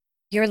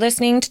You're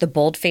listening to the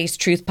Bold-Faced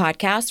Truth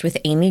Podcast with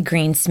Amy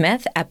Green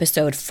Smith,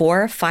 episode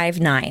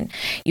 459.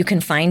 You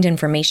can find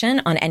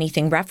information on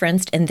anything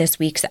referenced in this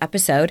week's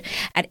episode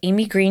at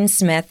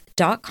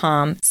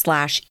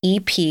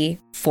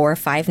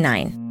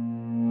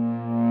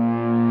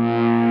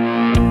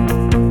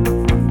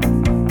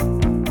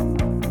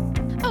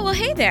amygreensmith.com/EP459. Oh, well,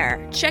 hey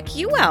there. Check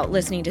you out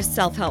listening to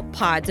self-help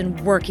pods and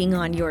working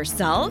on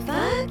yourself.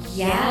 Fuck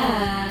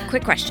yeah.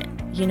 Quick question.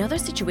 You know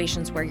those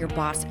situations where your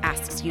boss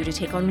asks you to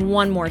take on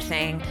one more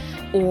thing,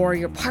 or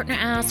your partner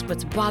asks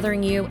what's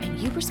bothering you, and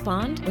you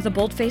respond with a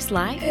bold-faced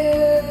lie?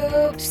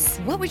 Oops.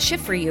 What would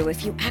shift for you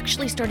if you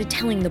actually started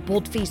telling the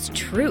bold-faced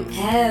truth?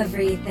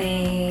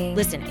 Everything.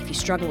 Listen, if you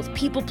struggle with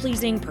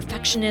people-pleasing,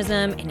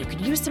 perfectionism, and you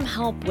could use some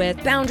help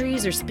with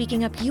boundaries or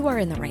speaking up, you are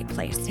in the right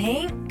place.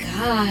 Thank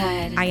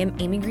God. I am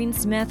Amy Green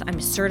Smith. I'm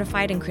a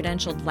certified and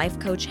credentialed life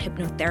coach,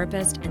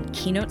 hypnotherapist, and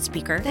keynote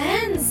speaker.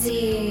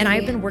 Fancy. And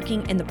I've been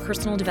working in the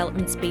personal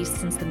development space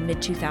since the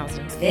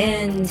mid-2000s.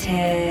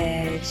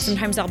 Vintage.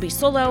 Sometimes I'll be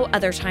solo,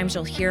 other times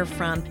you'll hear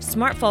from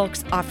smart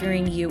folks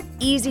offering you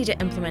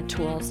easy-to-implement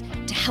tools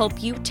to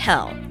help you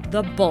tell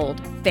the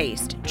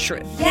bold-faced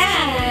truth.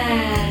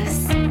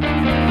 Yes.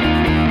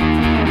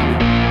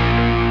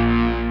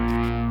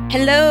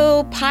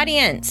 Hello,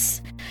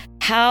 Podience.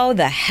 How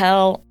the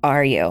hell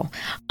are you?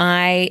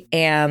 I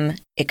am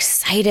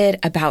excited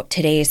about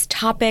today's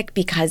topic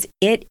because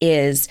it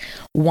is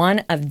one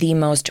of the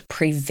most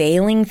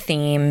prevailing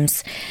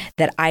themes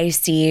that I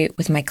see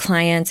with my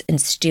clients and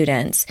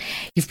students.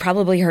 You've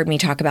probably heard me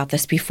talk about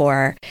this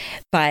before,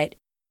 but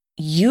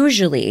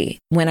usually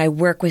when I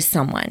work with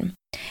someone,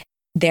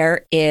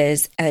 there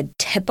is a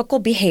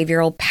typical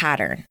behavioral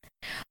pattern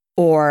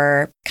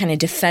or kind of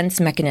defense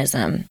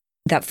mechanism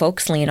that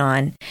folks lean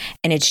on,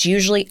 and it's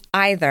usually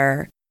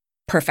either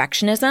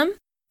perfectionism,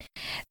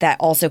 that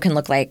also can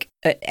look like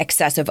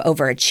excessive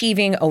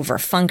overachieving,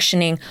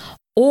 overfunctioning,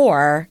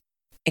 or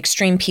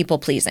extreme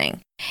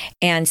people-pleasing.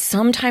 And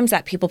sometimes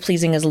that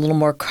people-pleasing is a little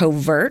more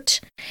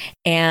covert,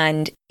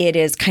 and it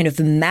is kind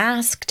of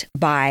masked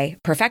by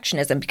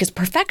perfectionism, because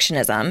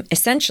perfectionism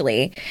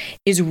essentially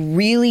is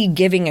really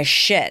giving a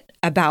shit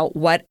about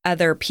what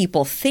other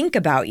people think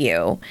about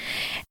you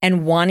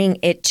and wanting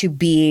it to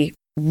be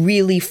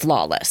really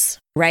flawless,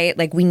 right?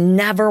 Like we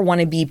never want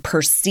to be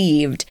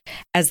perceived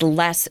as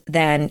less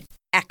than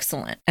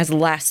excellent, as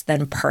less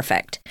than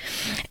perfect.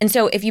 And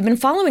so if you've been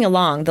following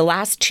along, the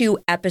last 2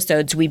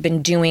 episodes, we've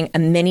been doing a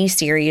mini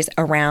series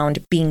around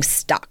being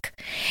stuck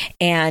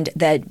and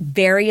the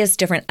various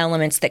different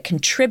elements that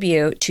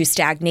contribute to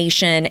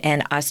stagnation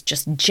and us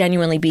just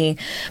genuinely being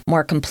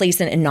more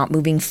complacent and not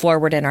moving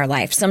forward in our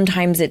life.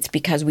 Sometimes it's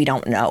because we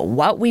don't know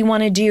what we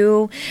want to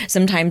do.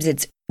 Sometimes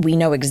it's we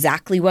know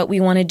exactly what we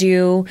want to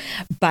do,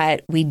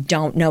 but we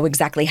don't know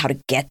exactly how to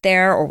get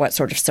there or what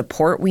sort of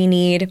support we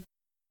need.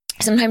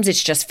 Sometimes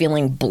it's just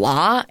feeling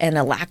blah and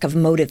a lack of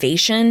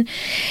motivation.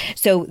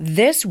 So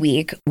this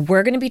week,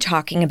 we're going to be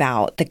talking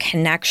about the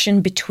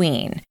connection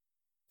between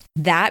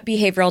that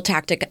behavioral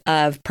tactic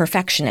of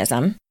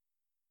perfectionism,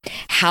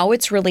 how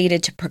it's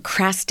related to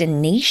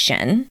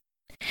procrastination,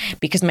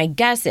 because my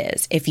guess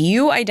is if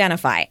you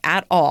identify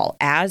at all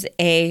as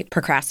a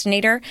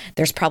procrastinator,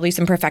 there's probably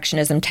some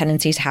perfectionism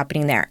tendencies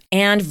happening there,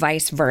 and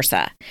vice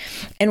versa.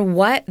 And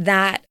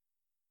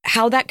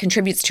how that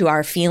contributes to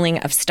our feeling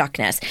of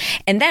stuckness,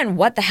 and then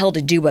what the hell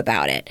to do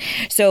about it.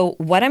 So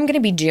what I'm going to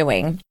be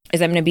doing is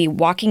I'm going to be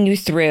walking you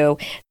through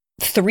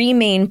 3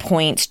 main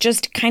points,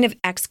 just kind of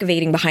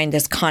excavating behind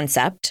this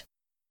concept.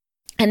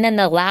 And then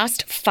the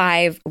last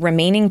 5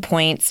 remaining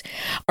points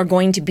are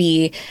going to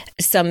be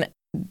some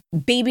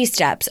baby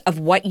steps of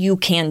what you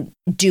can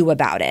do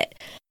about it.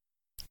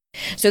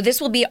 So this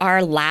will be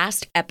our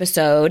last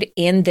episode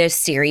in this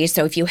series.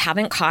 So if you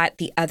haven't caught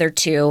the other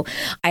 2,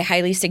 I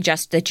highly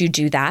suggest that you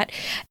do that.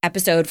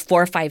 Episode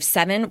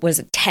 457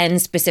 was 10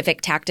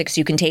 specific tactics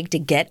you can take to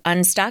get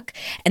unstuck.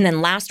 And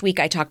then last week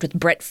I talked with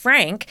Britt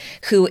Frank,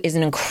 who is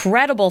an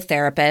incredible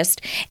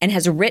therapist and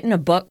has written a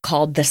book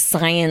called The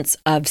Science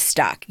of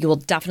Stuck. You will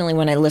definitely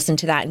want to listen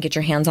to that and get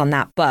your hands on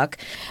that book.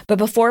 But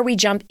before we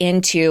jump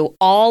into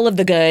all of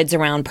the goods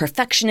around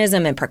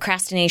perfectionism and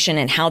procrastination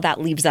and how that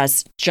leaves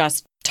us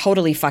just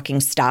totally fucking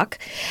stuck,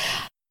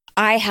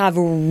 I have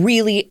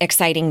really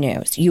exciting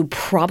news. You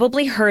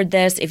probably heard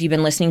this if you've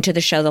been listening to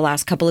the show the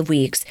last couple of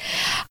weeks.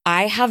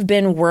 I have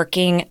been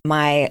working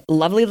my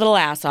lovely little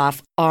ass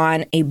off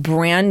on a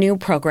brand new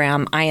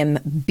program. I am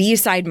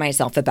beside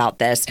myself about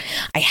this.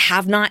 I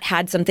have not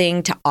had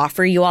something to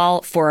offer you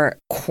all for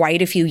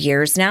quite a few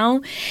years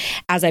now,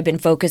 as I've been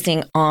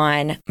focusing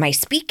on my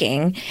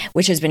speaking,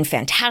 which has been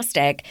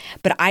fantastic,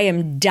 but I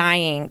am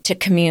dying to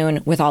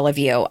commune with all of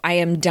you. I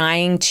am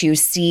dying to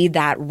see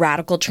that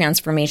radical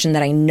transformation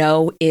that I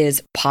know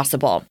is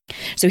possible.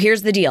 So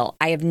here's the deal.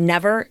 I have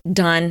never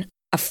done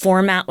a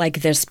format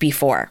like this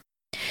before.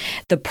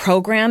 The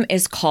program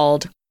is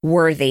called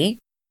Worthy,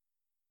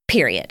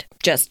 period.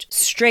 Just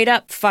straight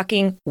up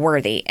fucking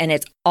worthy. And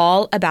it's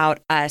all about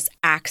us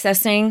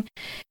accessing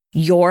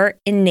your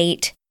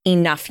innate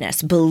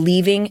enoughness,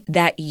 believing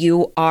that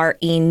you are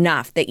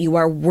enough, that you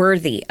are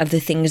worthy of the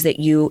things that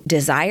you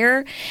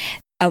desire,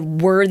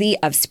 worthy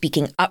of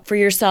speaking up for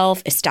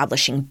yourself,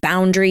 establishing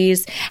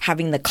boundaries,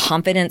 having the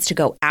confidence to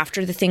go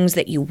after the things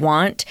that you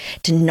want,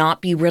 to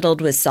not be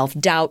riddled with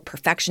self-doubt,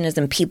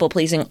 perfectionism,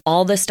 people-pleasing,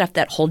 all the stuff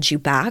that holds you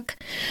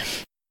back.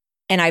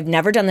 And I've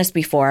never done this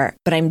before,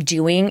 but I'm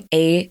doing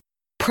a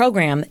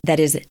program that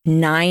is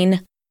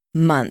 9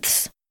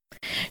 months.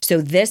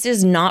 So this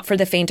is not for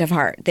the faint of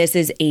heart. This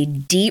is a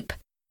deep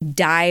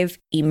dive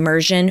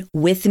immersion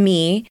with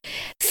me,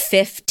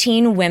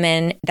 15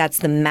 women. That's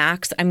the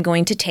max I'm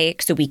going to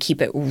take. So we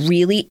keep it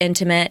really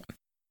intimate.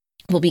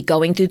 We'll be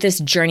going through this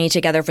journey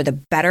together for the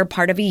better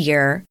part of a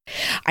year.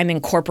 I'm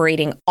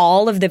incorporating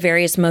all of the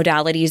various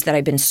modalities that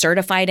I've been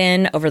certified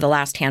in over the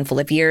last handful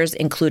of years,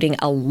 including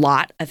a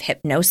lot of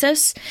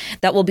hypnosis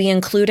that will be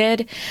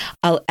included,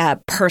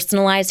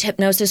 personalized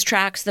hypnosis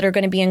tracks that are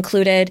going to be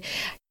included,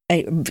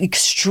 an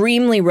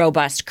extremely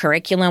robust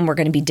curriculum. We're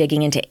going to be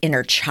digging into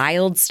inner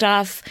child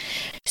stuff.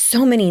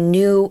 So many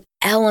new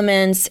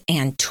elements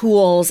and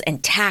tools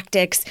and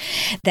tactics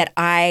that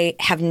I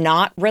have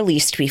not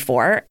released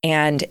before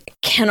and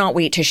cannot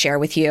wait to share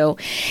with you.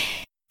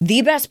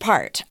 The best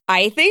part,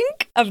 I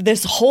think, of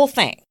this whole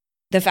thing,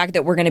 the fact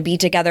that we're going to be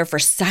together for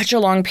such a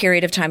long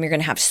period of time, you're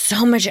going to have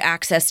so much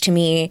access to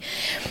me.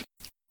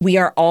 We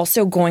are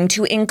also going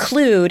to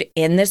include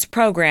in this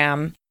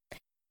program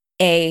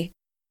a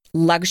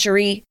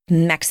luxury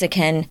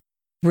Mexican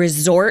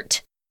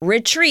resort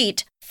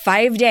retreat,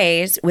 5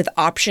 days with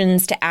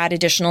options to add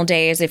additional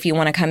days if you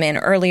want to come in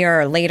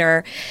earlier or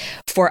later,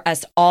 for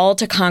us all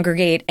to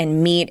congregate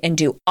and meet and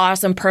do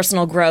awesome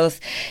personal growth,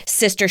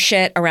 sister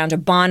shit around a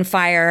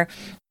bonfire,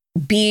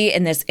 be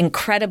in this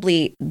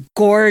incredibly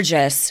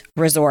gorgeous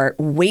resort.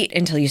 Wait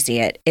until you see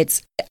it.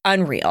 It's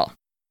unreal.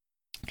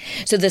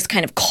 So this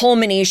kind of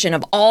culmination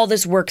of all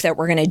this work that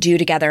we're going to do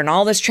together and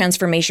all this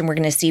transformation we're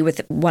going to see with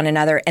one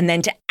another, and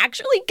then to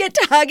actually get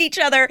to hug each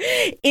other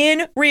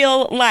in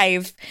real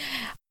life.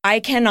 I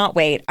cannot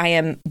wait. I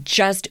am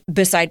just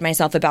beside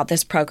myself about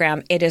this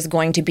program. It is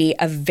going to be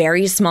a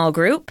very small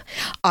group.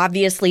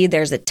 Obviously,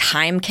 there's a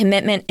time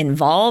commitment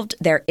involved.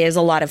 There is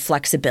a lot of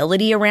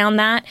flexibility around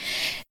that.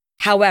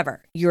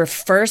 However, your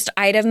first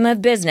item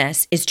of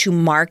business is to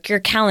mark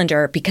your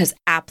calendar because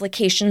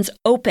applications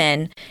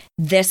open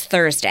this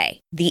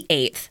Thursday, the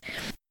 8th.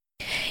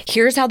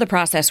 Here's how the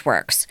process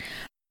works.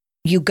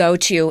 You go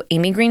to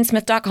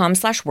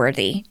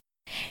amygreensmith.com/worthy.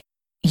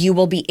 You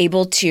will be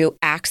able to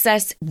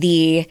access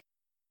the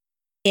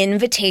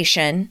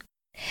invitation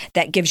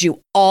that gives you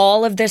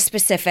all of the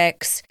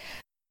specifics,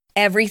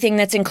 everything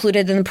that's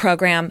included in the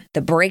program,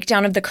 the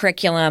breakdown of the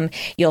curriculum.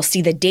 You'll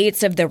see the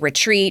dates of the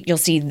retreat. You'll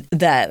see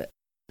the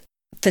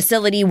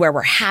facility where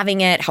we're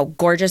having it, how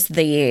gorgeous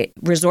the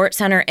resort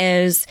center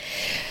is,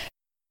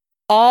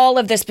 all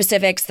of the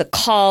specifics, the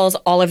calls,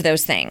 all of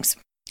those things.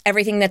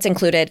 Everything that's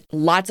included,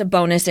 lots of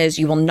bonuses.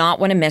 You will not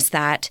want to miss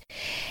that.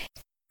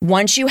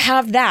 Once you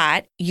have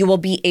that, you will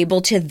be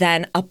able to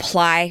then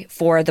apply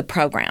for the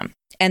program.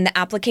 And the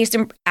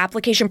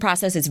application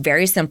process is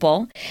very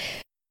simple.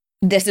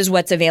 This is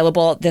what's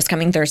available this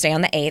coming Thursday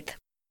on the 8th.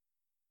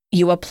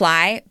 You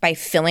apply by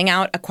filling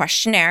out a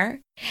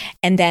questionnaire,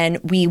 and then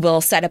we will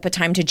set up a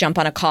time to jump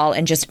on a call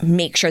and just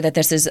make sure that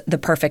this is the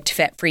perfect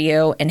fit for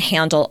you and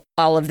handle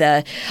all of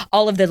the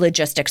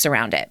logistics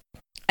around it.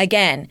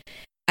 Again,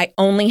 I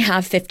only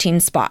have 15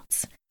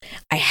 spots.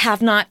 I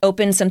have not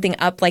opened something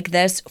up like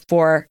this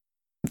for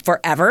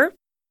forever.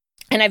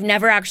 And I've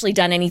never actually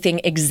done anything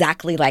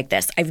exactly like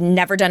this. I've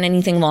never done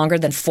anything longer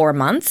than 4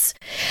 months.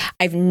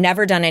 I've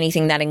never done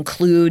anything that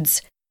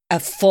includes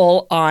a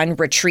full-on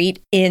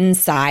retreat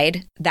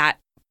inside that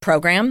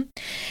program.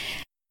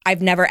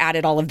 I've never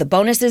added all of the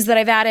bonuses that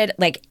I've added.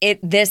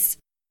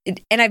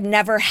 And I've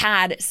never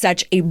had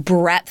such a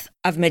breadth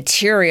of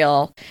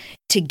material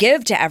to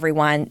give to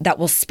everyone that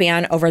will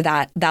span over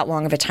that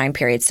long of a time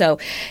period. So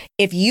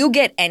if you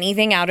get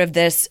anything out of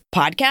this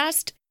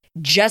podcast,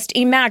 just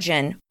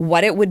imagine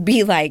what it would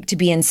be like to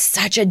be in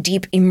such a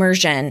deep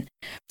immersion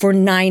for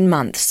 9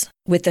 months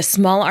with a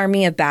small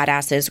army of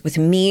badasses, with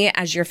me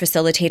as your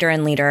facilitator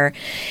and leader.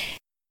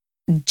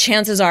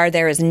 Chances are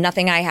there is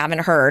nothing I haven't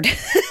heard.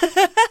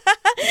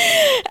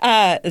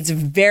 It's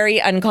very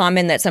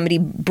uncommon that somebody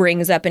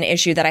brings up an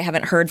issue that I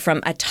haven't heard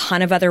from a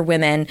ton of other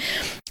women.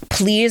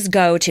 Please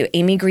go to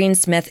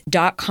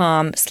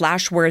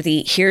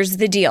amygreensmith.com/worthy. Here's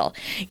the deal.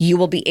 You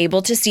will be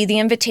able to see the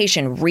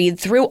invitation, read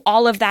through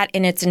all of that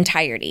in its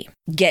entirety,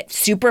 get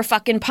super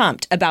fucking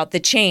pumped about the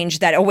change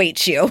that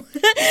awaits you,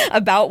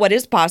 about what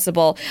is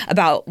possible,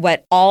 about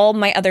what all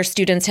my other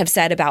students have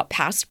said about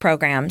past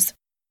programs.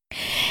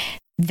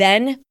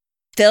 Then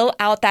fill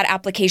out that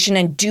application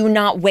and do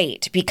not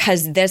wait,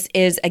 because this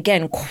is,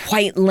 again,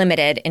 quite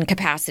limited in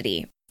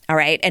capacity. All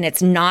right. And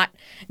it's not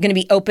going to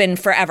be open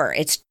forever.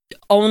 It's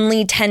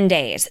only 10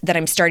 days that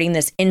I'm starting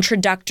this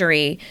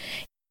introductory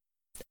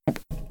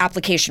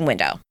application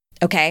window.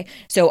 Okay.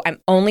 So I'm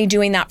only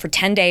doing that for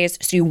 10 days.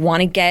 So you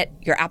want to get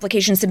your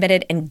application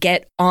submitted and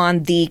get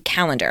on the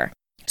calendar.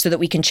 so that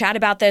we can chat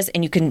about this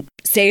and you can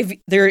save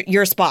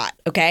your spot,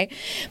 okay?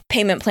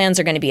 Payment plans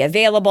are going to be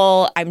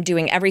available. I'm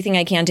doing everything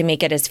I can to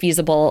make it as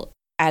feasible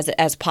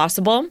as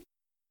possible.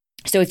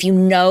 So if you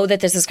know that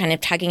this is kind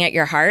of tugging at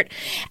your heart,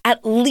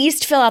 at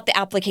least fill out the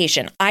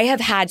application. I have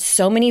had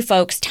so many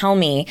folks tell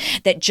me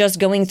that just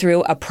going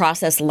through a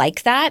process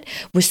like that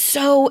was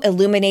so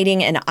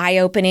illuminating and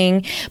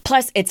eye-opening.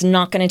 Plus, it's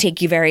not going to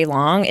take you very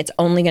long. It's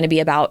only going to be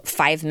about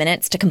 5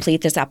 minutes to complete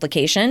this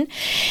application.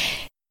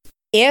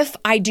 If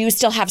I do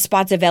still have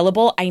spots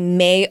available, I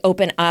may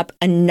open up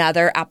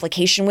another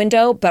application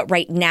window, but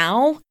right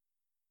now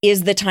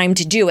is the time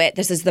to do it.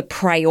 This is the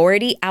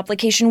priority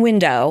application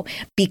window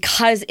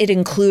because it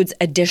includes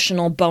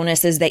additional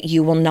bonuses that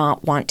you will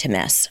not want to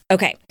miss.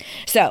 Okay,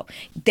 so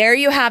there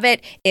you have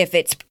it. If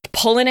it's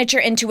pulling at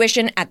your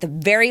intuition, at the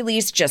very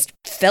least, just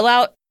fill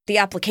out the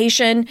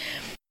application.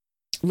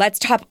 Let's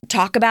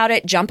talk about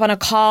it. Jump on a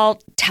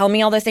call. Tell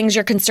me all the things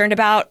you're concerned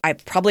about.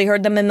 I've probably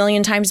heard them a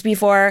million times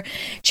before.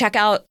 Check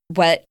out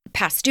what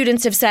past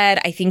students have said.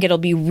 I think it'll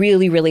be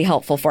really, really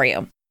helpful for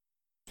you.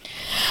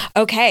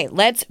 Okay,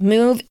 let's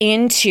move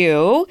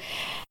into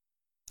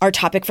our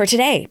topic for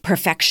today: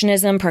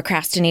 perfectionism,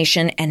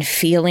 procrastination, and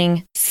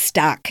feeling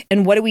stuck.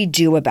 And what do we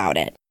do about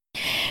it?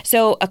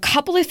 So a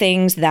couple of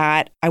things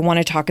that I want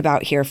to talk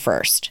about here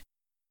first.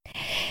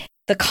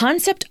 The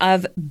concept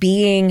of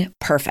being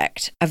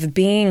perfect, of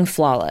being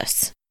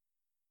flawless,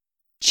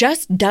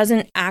 just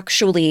doesn't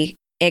actually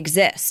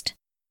exist.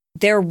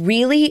 There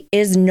really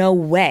is no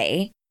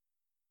way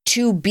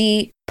to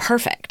be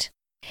perfect.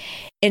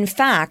 In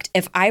fact,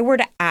 if I were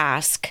to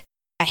ask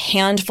a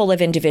handful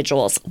of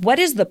individuals, what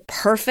is the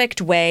perfect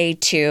way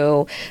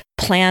to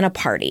plan a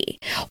party?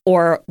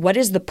 Or what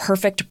is the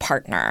perfect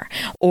partner?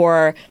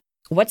 Or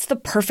what's the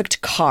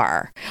perfect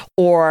car?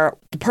 Or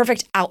the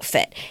perfect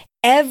outfit?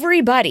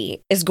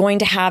 Everybody is going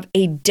to have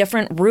a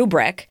different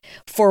rubric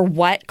for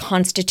what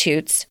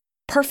constitutes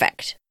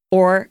perfect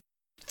or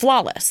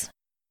flawless.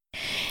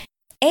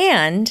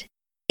 And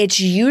it's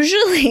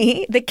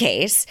usually the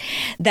case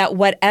that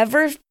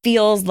whatever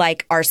feels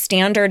like our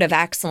standard of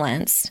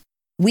excellence,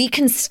 we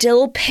can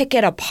still pick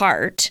it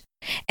apart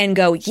and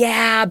go,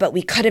 yeah, but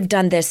we could have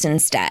done this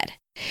instead.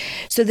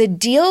 So the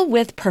deal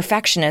with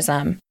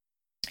perfectionism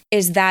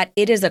is that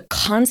it is a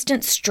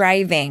constant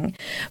striving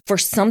for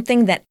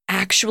something that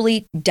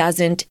actually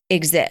doesn't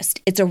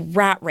exist. It's a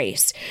rat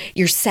race.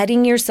 You're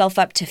setting yourself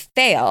up to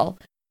fail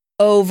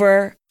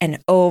over and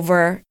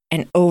over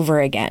and over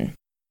again.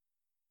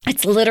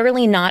 It's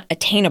literally not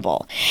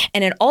attainable.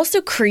 And it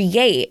also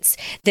creates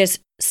this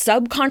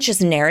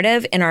subconscious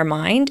narrative in our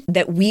mind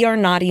that we are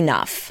not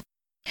enough.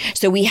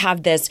 So we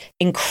have this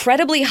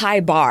incredibly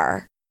high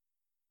bar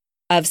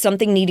of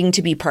something needing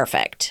to be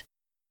perfect.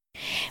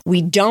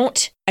 We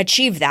don't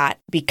achieve that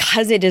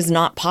because it is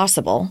not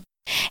possible.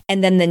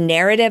 And then the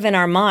narrative in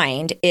our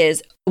mind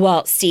is,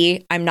 well,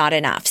 see, I'm not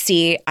enough.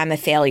 See, I'm a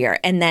failure.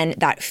 And then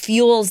that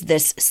fuels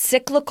this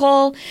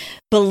cyclical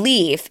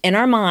belief in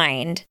our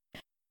mind.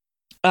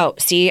 Oh,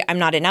 see, I'm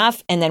not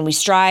enough. And then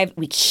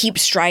we keep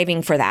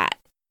striving for that.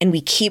 And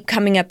we keep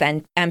coming up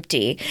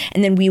empty.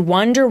 And then we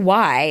wonder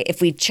why,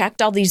 if we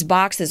checked all these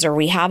boxes or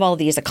we have all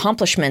these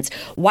accomplishments,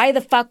 why the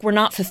fuck we're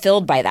not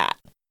fulfilled by that?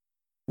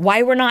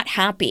 Why we're not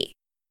happy?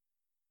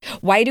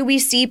 Why do we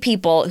see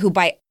people who,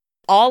 by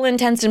all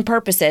intents and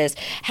purposes,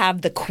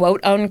 have the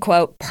quote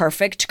unquote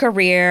perfect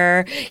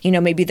career?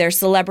 Maybe they're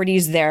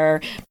celebrities,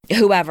 they're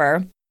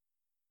whoever.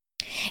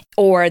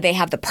 Or they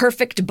have the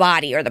perfect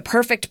body or the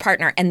perfect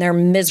partner and they're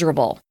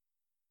miserable,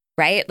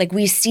 right? Like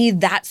we see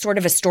that sort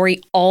of a story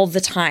all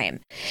the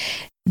time.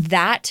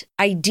 That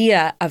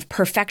idea of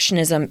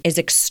perfectionism is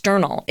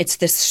external. It's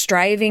this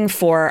striving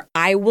for,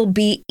 I will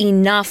be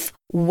enough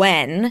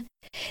when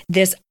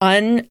this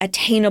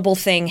unattainable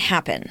thing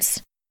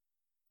happens.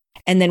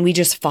 And then we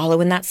just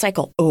follow in that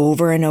cycle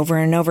over and over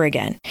and over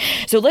again.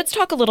 So let's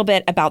talk a little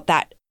bit about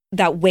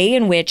that way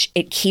in which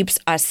it keeps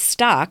us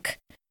stuck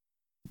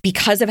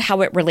because of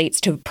how it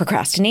relates to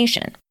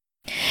procrastination.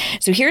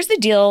 So here's the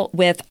deal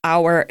with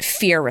our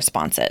fear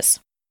responses.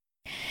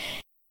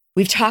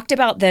 We've talked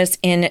about this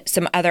in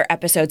some other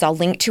episodes. I'll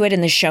link to it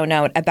in the show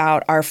note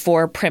about our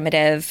 4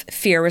 primitive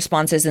fear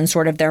responses and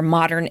sort of their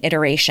modern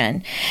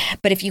iteration.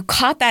 But if you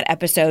caught that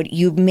episode,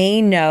 you may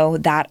know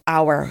that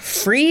our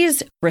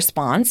freeze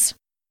response,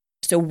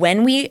 so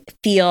when we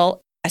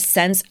feel a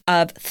sense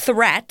of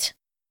threat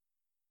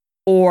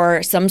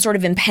or some sort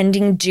of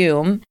impending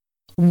doom,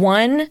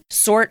 one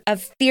sort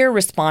of fear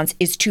response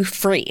is to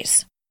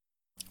freeze.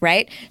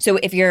 Right? So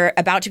if you're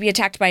about to be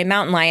attacked by a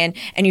mountain lion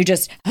and you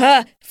just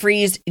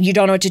freeze, you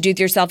don't know what to do with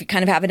yourself, you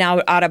kind of have an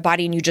out of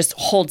body and you just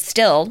hold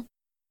still,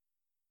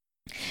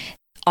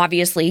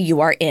 obviously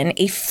you are in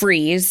a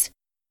freeze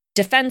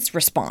defense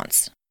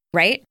response,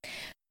 right?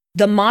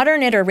 The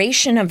modern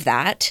iteration of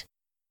that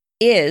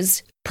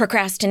is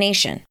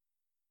procrastination.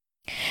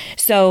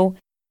 So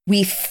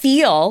we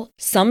feel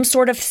some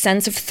sort of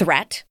sense of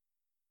threat,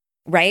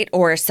 right?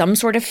 Or some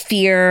sort of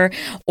fear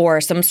or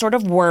some sort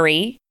of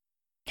worry.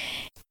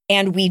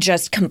 And we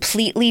just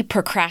completely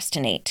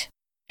procrastinate.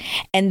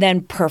 And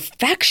then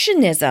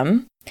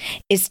perfectionism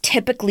is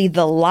typically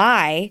the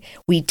lie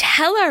we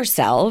tell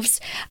ourselves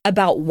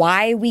about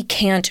why we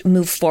can't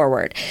move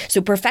forward.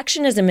 So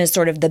perfectionism is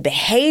sort of the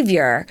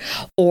behavior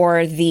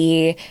or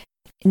the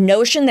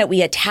notion that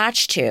we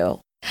attach to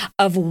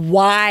of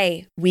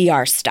why we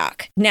are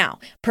stuck. Now,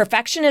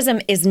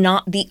 perfectionism is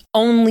not the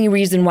only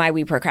reason why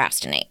we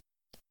procrastinate.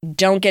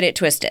 Don't get it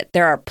twisted.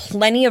 There are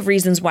plenty of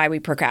reasons why we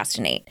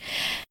procrastinate.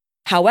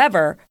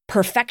 However,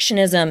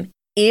 perfectionism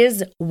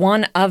is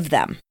one of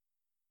them.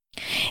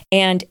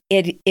 And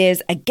it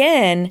is,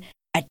 again,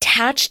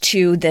 attached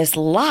to this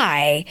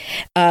lie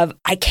of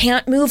I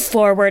can't move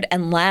forward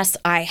unless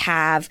I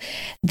have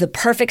the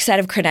perfect set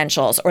of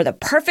credentials or the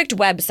perfect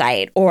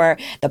website or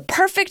the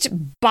perfect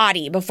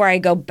body before I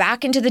go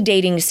back into the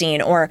dating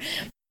scene or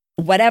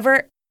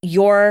whatever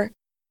your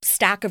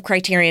stack of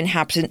criterion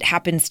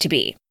happens to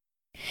be.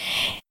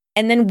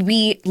 And then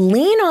we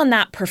lean on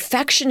that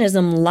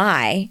perfectionism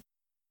lie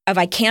of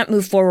I can't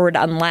move forward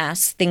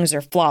unless things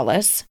are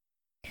flawless,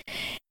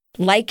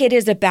 like it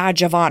is a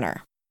badge of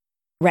honor,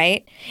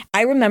 right?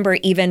 I remember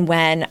even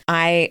when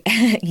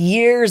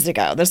years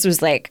ago, this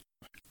was like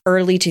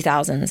early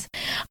 2000s,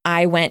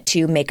 I went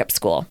to makeup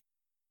school.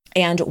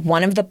 And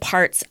one of the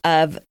parts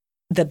of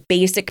the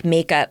basic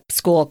makeup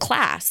school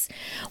class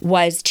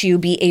was to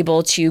be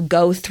able to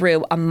go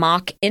through a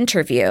mock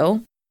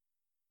interview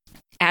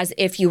as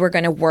if you were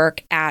going to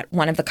work at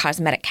one of the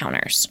cosmetic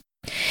counters.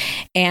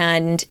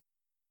 And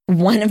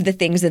one of the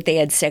things that they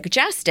had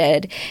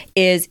suggested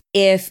is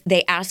if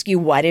they ask you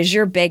what is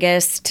your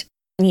biggest,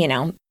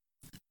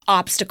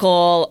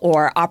 obstacle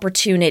or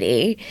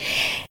opportunity,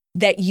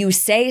 that you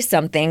say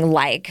something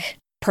like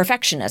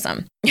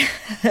perfectionism,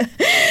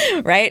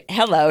 right?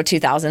 Hello,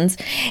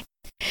 2000s.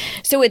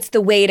 So it's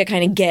the way to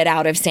kind of get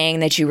out of saying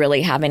that you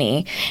really have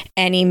any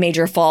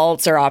major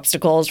faults or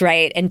obstacles,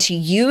 right? And to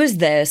use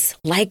this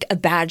like a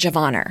badge of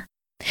honor.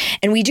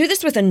 And we do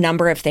this with a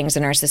number of things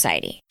in our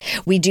society.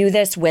 We do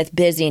this with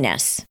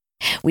busyness.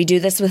 We do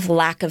this with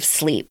lack of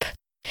sleep.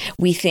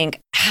 We think,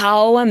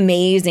 how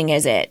amazing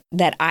is it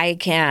that I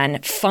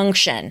can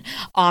function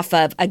off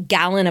of a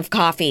gallon of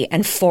coffee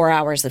and 4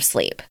 hours of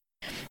sleep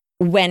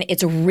when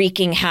it's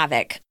wreaking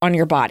havoc on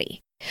your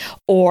body?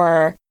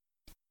 Or,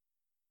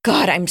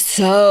 God, I'm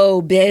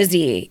so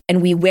busy.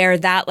 And we wear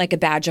that like a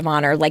badge of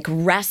honor, like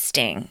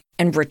resting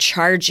and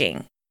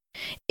recharging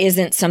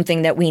isn't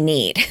something that we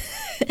need.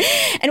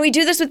 And we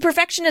do this with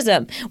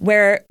perfectionism,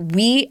 where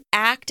we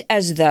act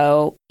as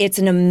though it's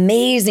an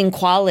amazing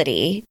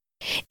quality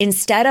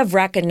instead of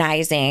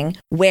recognizing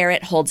where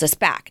it holds us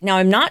back. Now,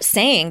 I'm not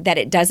saying that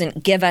it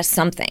doesn't give us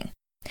something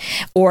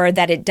or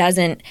that it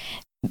doesn't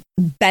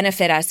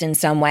benefit us in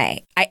some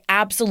way. I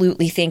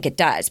absolutely think it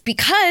does,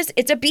 because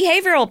it's a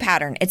behavioral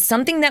pattern. It's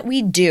something that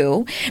we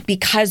do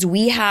because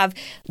we have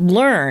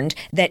learned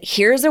that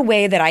here's a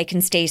way that I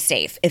can stay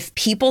safe. If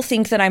people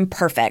think that I'm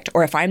perfect,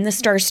 or if I'm the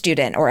star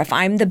student, or if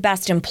I'm the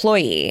best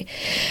employee,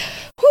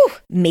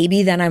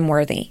 maybe then I'm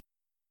worthy.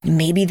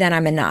 Maybe then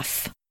I'm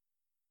enough.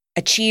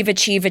 Achieve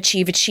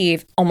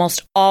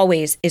almost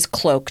always is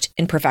cloaked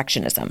in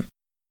perfectionism.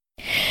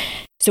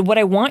 So what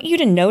I want you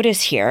to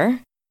notice here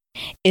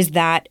is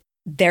that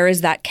there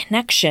is that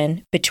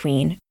connection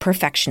between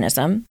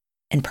perfectionism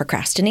and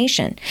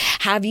procrastination.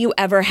 Have you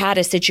ever had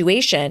a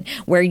situation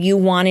where you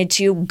wanted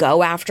to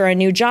go after a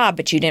new job,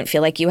 but you didn't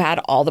feel like you had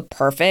all the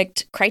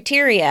perfect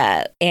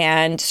criteria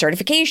and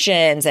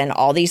certifications and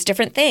all these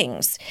different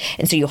things,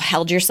 and so you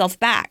held yourself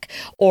back?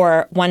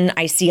 Or one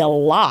I see a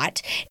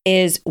lot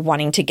is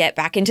wanting to get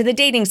back into the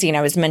dating scene.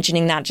 I was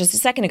mentioning that just a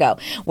second ago,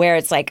 where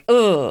it's like,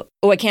 oh,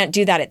 I can't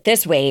do that at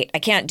this weight. I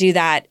can't do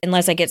that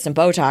unless I get some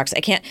Botox. I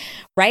can't,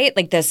 right?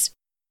 Like this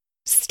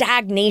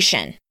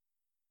stagnation.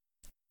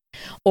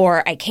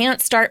 Or I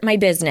can't start my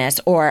business,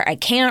 or I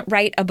can't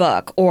write a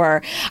book,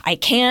 or I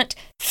can't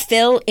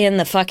fill in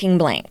the fucking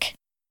blank.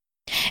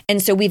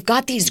 And so we've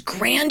got these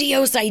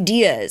grandiose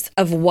ideas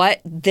of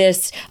what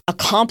this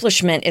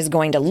accomplishment is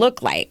going to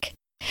look like,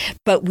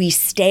 but we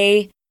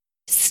stay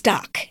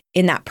stuck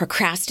in that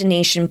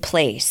procrastination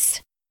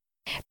place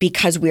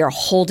because we are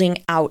holding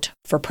out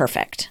for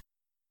perfect.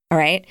 All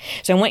right.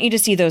 So I want you to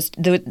see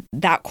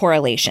that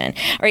correlation.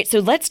 All right. So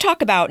let's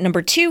talk about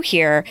number 2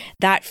 here,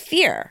 that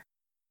fear.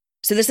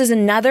 So this is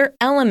another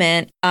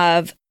element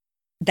of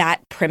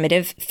that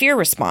primitive fear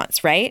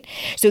response, right?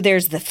 So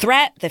there's the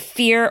threat, the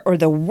fear, or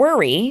the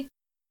worry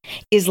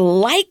is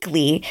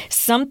likely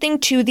something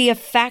to the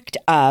effect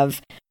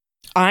of,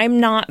 I'm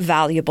not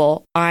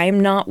valuable, I'm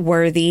not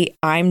worthy,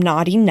 I'm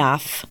not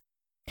enough.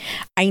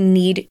 I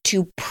need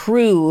to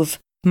prove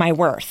my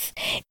worth.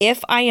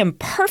 If I am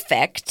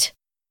perfect,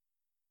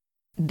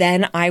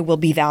 then I will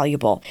be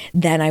valuable,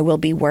 then I will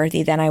be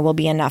worthy, then I will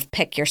be enough.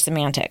 Pick your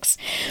semantics.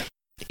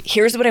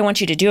 Here's what I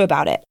want you to do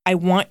about it. I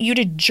want you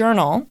to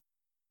journal,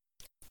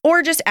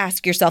 or just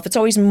ask yourself. It's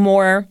always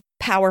more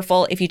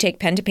powerful if you take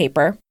pen to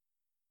paper.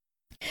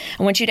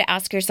 I want you to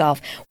ask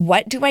yourself,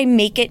 what do I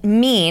make it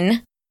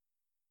mean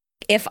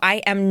if I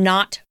am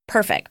not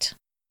perfect?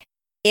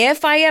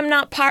 If I am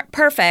not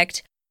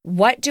perfect,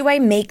 what do I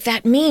make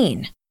that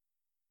mean?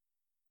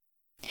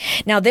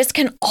 Now, this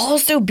can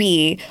also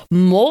be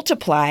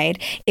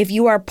multiplied if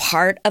you are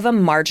part of a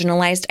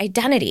marginalized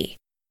identity.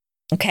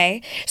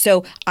 Okay,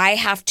 so I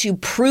have to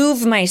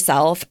prove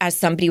myself as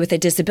somebody with a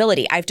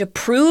disability. I have to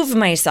prove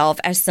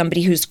myself as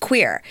somebody who's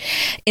queer.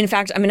 In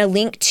fact, I'm going to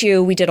link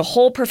to, we did a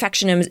whole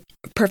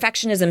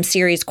perfectionism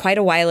series quite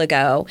a while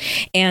ago,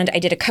 and I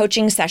did a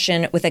coaching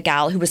session with a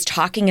gal who was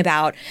talking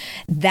about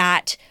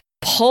that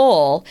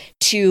pull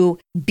to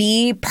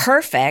be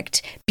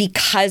perfect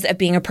because of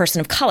being a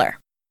person of color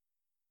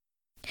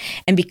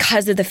and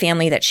because of the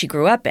family that she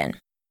grew up in.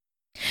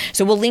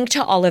 So we'll link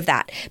to all of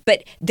that.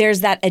 But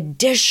there's that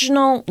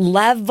additional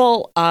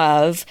level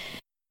of,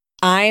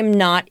 I'm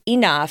not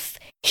enough.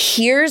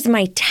 Here's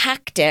my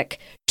tactic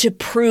to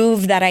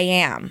prove that I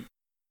am.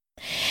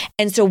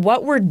 And so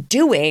what we're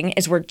doing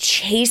is we're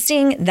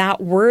chasing that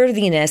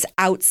worthiness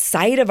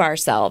outside of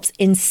ourselves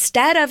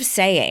instead of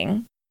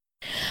saying,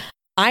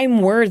 I'm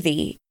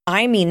worthy,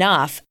 I'm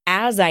enough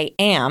as I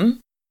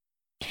am.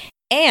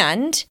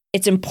 And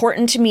it's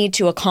important to me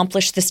to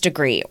accomplish this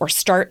degree or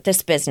start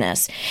this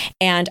business.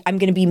 And I'm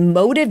going to be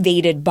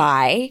motivated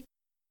by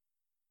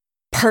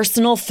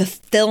personal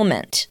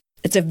fulfillment.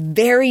 It's a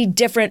very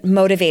different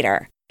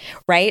motivator,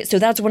 right? So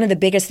that's one of the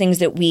biggest things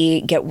that we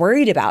get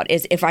worried about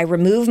is if I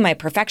remove my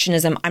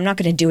perfectionism, I'm not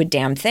going to do a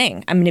damn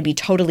thing. I'm going to be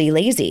totally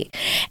lazy.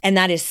 And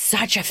that is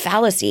such a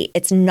fallacy.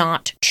 It's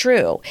not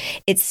true.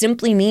 It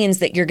simply means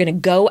that you're going to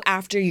go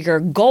after your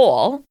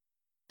goal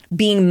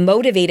being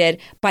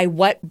motivated by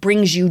what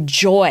brings you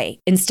joy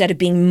instead of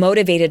being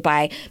motivated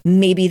by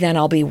maybe then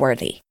I'll be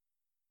worthy.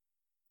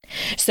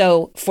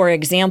 So, for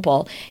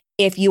example,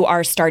 if you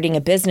are starting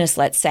a business,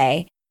 let's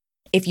say,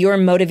 if you're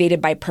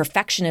motivated by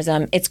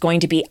perfectionism, it's going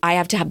to be, I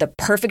have to have the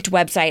perfect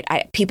website.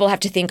 People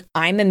have to think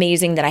I'm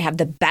amazing, that I have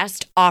the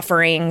best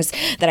offerings,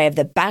 that I have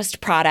the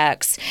best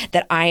products,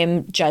 that I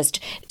am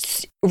just,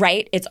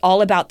 right? It's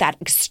all about that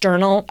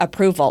external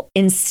approval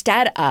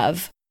instead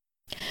of,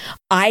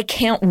 I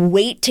can't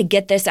wait to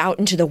get this out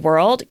into the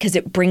world because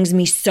it brings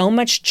me so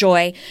much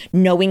joy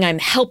knowing I'm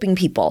helping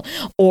people,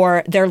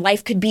 or their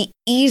life could be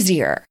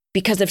easier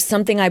because of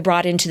something I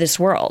brought into this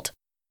world.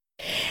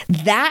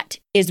 That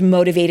is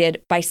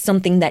motivated by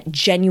something that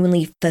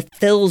genuinely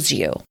fulfills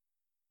you,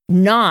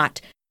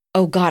 not,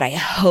 oh God, I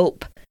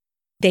hope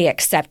they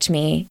accept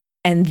me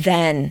and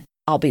then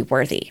I'll be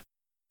worthy.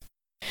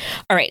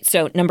 All right.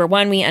 So number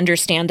one, we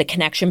understand the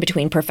connection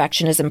between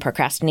perfectionism and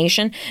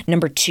procrastination.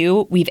 Number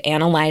two, we've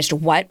analyzed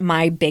what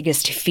my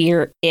biggest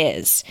fear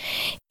is.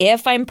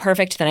 If I'm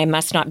perfect, then I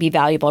must not be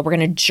valuable. We're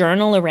going to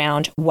journal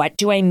around what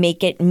do I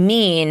make it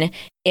mean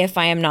if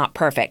I am not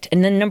perfect.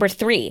 And then number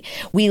three,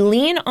 we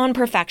lean on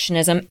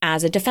perfectionism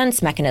as a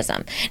defense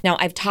mechanism. Now,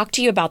 I've talked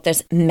to you about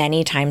this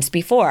many times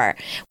before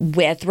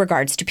with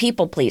regards to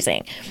people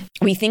pleasing.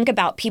 We think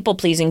about people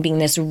pleasing being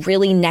this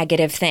really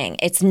negative thing.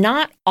 It's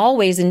not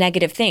always a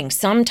negative thing.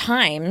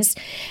 Sometimes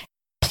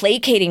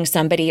placating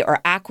somebody or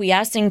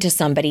acquiescing to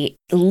somebody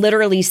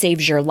literally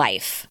saves your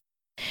life.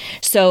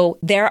 So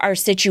there are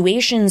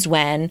situations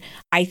when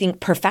I think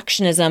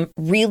perfectionism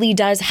really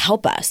does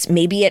help us.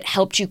 Maybe it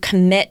helped you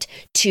commit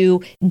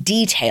to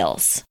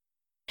details.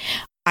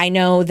 I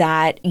know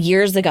that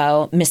years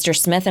ago, Mr.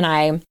 Smith and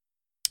I,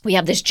 we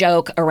have this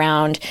joke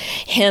around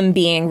him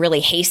being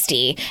really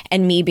hasty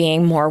and me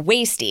being more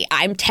wasty.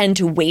 I tend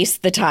to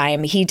waste the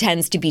time. He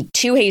tends to be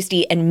too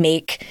hasty and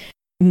make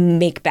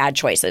bad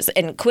choices.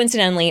 And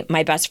coincidentally,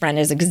 my best friend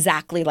is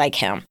exactly like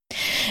him.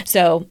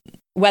 So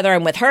whether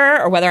I'm with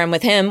her or whether I'm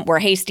with him, we're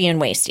hasty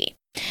and wasty.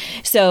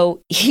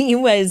 So he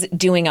was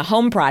doing a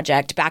home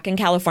project back in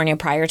California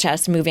prior to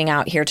us moving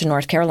out here to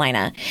North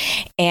Carolina.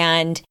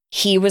 And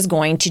he was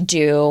going to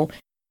do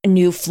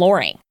new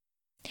flooring.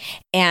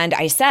 And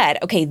I said,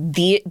 okay,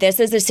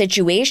 this is a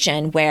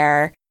situation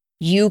where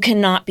you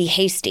cannot be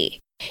hasty.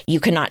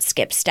 You cannot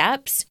skip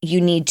steps.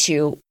 You need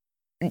to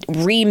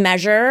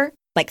remeasure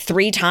like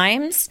 3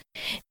 times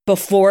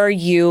before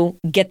you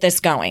get this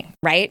going,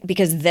 right?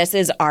 Because this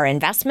is our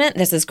investment.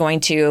 This is going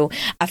to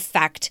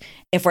affect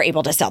if we're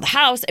able to sell the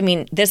house. I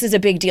mean, this is a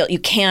big deal. You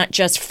can't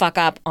just fuck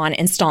up on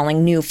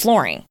installing new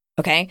flooring,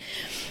 okay?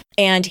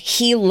 And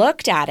he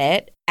looked at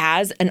it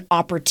as an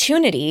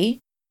opportunity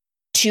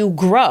to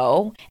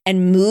grow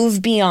and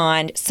move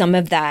beyond some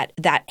of that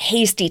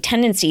hasty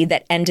tendency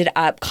that ended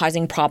up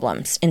causing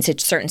problems in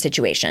certain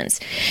situations.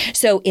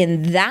 So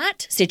in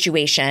that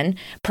situation,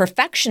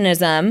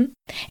 perfectionism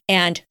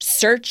and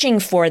searching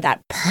for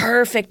that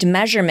perfect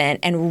measurement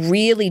and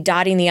really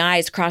dotting the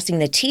I's, crossing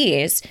the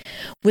T's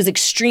was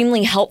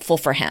extremely helpful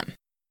for him.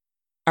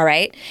 All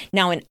right.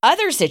 Now, in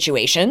other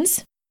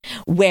situations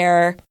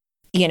where,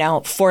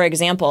 for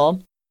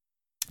example,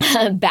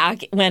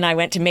 back when I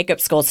went to makeup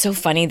school, it's so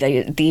funny,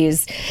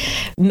 these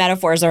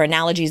metaphors or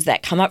analogies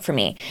that come up for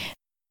me.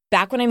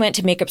 Back when I went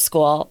to makeup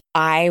school,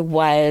 I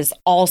was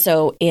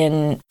also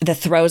in the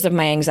throes of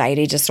my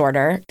anxiety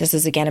disorder. This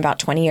is again about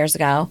 20 years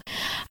ago.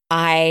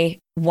 I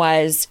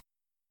was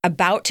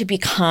about to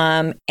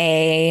become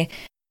an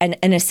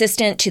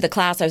assistant to the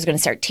class. I was going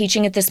to start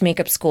teaching at this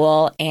makeup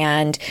school,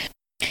 and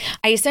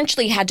I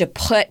essentially had to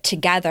put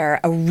together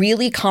a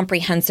really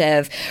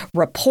comprehensive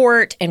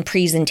report and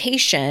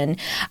presentation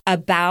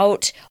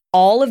about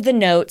all of the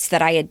notes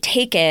that I had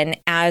taken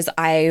as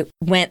I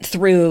went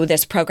through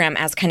this program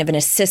as kind of an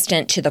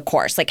assistant to the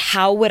course. Like,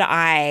 how would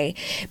I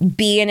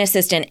be an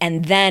assistant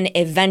and then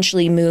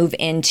eventually move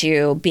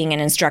into being an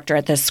instructor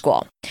at this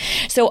school?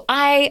 So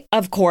I,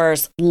 of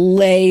course,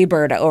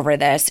 labored over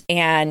this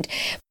and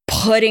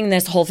putting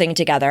this whole thing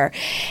together.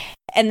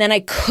 And then I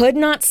could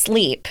not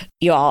sleep,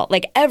 y'all.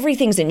 Like,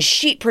 everything's in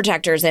sheet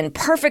protectors and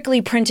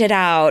perfectly printed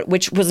out,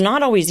 which was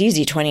not always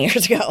easy 20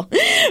 years ago,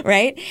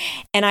 right?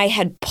 And I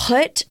had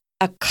put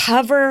a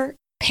cover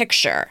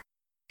picture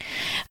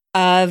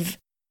of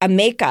a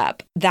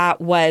makeup that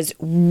was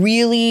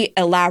really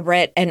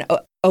elaborate and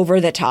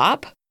over the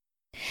top.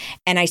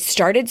 And I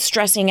started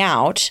stressing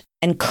out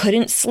and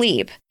couldn't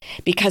sleep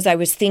because I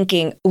was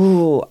thinking,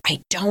 ooh,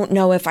 I don't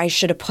know if I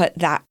should have put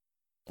that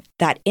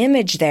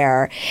image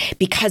there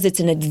because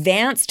it's an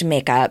advanced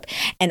makeup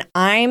and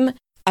I'm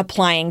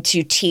applying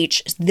to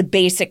teach the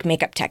basic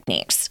makeup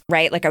techniques,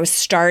 right? Like, I was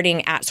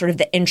starting at sort of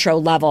the intro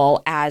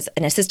level as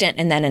an assistant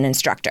and then an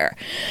instructor.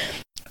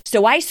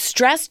 So I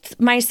stressed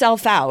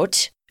myself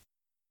out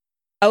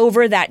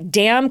over that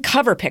damn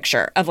cover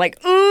picture of like,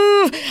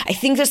 ooh, I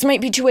think this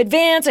might be too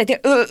advanced. I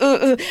think,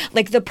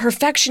 like, the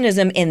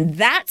perfectionism in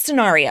that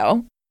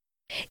scenario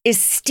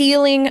is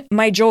stealing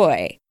my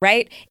joy,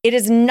 right? It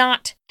is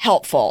not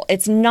helpful.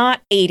 It's not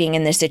aiding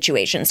in this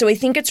situation. So I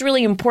think it's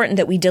really important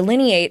that we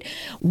delineate,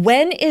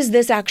 when is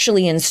this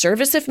actually in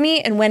service of me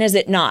and when is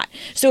it not?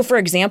 So for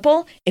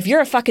example, if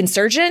you're a fucking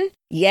surgeon,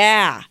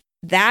 yeah,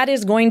 that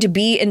is going to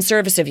be in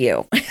service of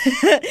you.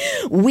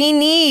 We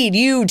need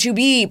you to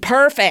be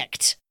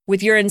perfect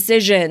with your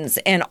incisions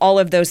and all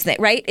of those things,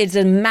 right? It's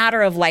a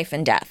matter of life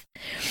and death.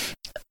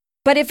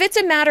 But if it's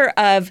a matter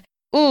of,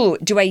 ooh,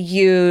 do I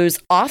use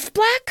off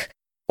black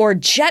or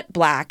jet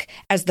black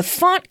as the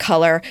font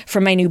color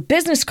for my new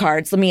business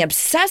cards? Let me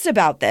obsess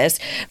about this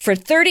for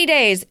 30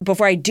 days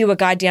before I do a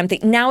goddamn thing.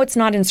 Now it's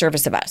not in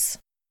service of us.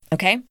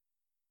 Okay?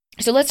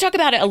 So let's talk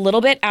about it a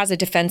little bit as a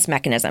defense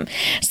mechanism.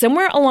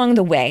 Somewhere along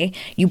the way,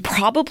 you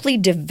probably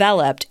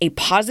developed a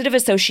positive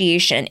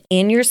association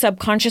in your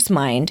subconscious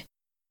mind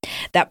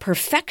that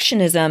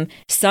perfectionism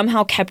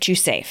somehow kept you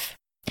safe.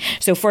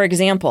 So for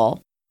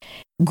example,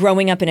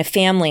 growing up in a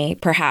family,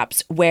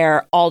 perhaps,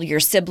 where all your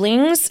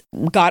siblings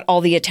got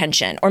all the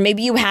attention, or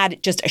maybe you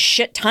had just a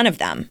shit ton of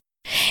them,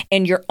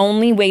 and your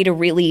only way to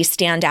really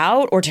stand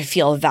out or to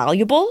feel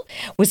valuable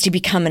was to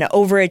become an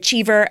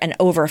overachiever, an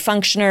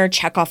overfunctioner,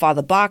 check off all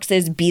the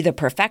boxes, be the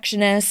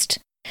perfectionist.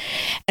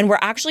 And we're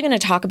actually going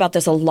to talk about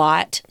this a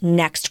lot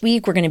next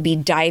week. We're going to be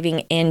diving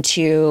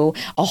into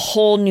a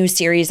whole new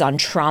series on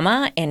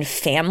trauma and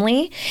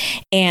family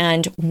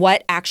and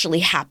what actually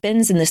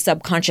happens in the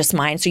subconscious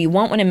mind. So you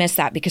won't want to miss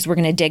that because we're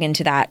going to dig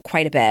into that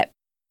quite a bit.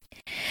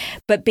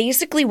 But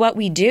basically what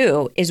we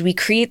do is we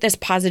create this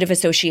positive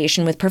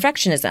association with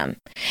perfectionism.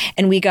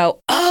 And we go,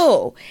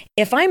 oh,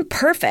 if I'm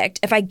perfect,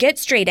 if I get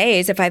straight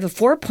A's, if I have a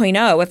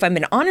 4.0, if I'm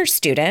an honor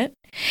student,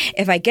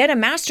 if I get a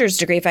master's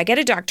degree, if I get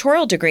a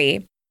doctoral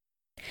degree,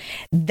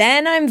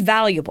 then I'm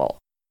valuable,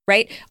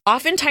 right?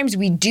 Oftentimes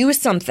we do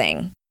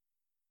something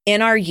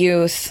in our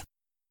youth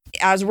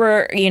as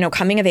we're,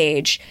 coming of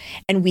age,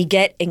 and we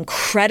get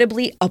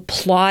incredibly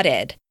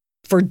applauded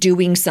for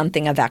doing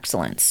something of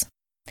excellence.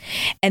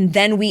 And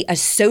then we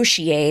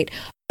associate,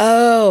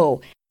 oh,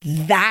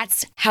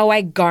 that's how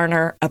I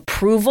garner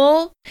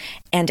approval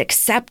and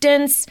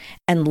acceptance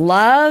and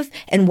love.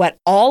 And what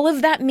all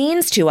of that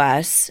means to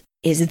us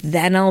is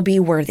then I'll be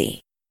worthy.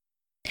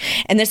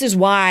 And this is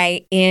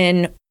why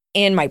in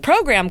my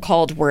program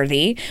called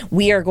Worthy,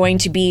 we are going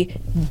to be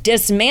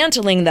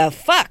dismantling the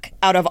fuck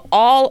out of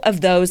all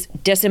of those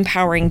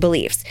disempowering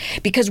beliefs,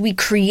 because we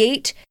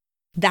create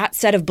that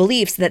set of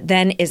beliefs that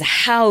then is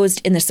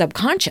housed in the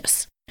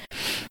subconscious.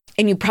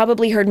 And you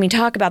probably heard me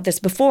talk about this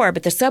before,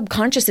 but the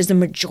subconscious is a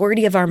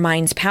majority of our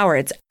mind's power.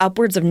 It's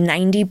upwards of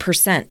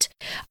 90%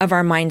 of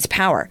our mind's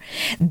power.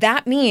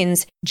 That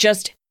means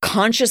just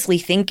consciously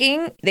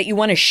thinking that you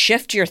want to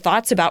shift your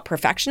thoughts about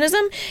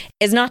perfectionism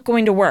is not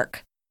going to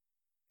work,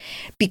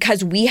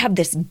 because we have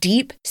this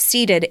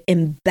deep-seated,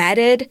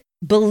 embedded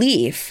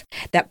belief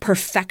that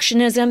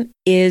perfectionism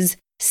is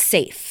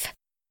safe.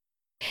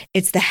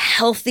 It's the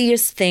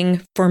healthiest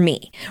thing for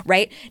me,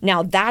 right?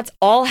 Now, that's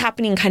all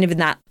happening kind of in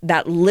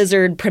that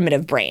lizard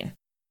primitive brain,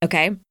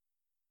 okay?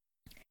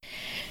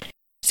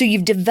 So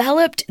you've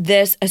developed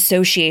this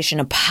association,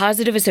 a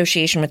positive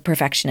association with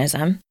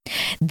perfectionism.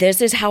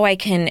 This is how I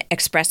can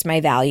express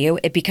my value.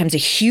 It becomes a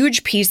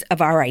huge piece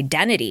of our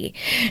identity.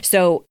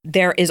 So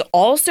there is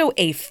also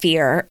a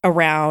fear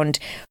around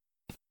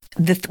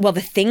the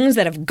things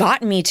that have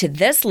gotten me to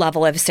this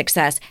level of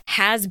success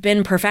has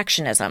been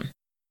perfectionism.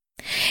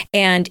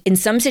 And in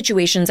some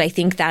situations, I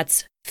think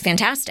that's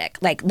fantastic.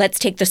 Like, let's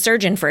take the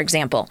surgeon, for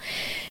example.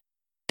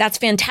 That's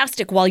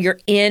fantastic while you're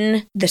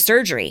in the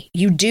surgery.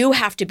 You do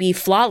have to be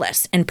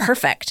flawless and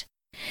perfect.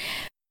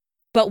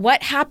 But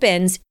what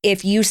happens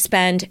if you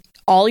spend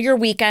all your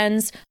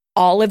weekends,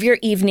 all of your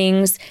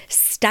evenings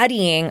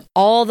studying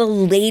all the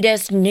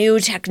latest new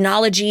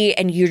technology,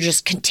 and you're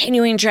just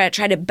continuing to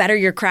try to better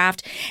your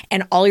craft,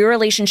 and all your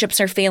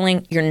relationships are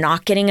failing, you're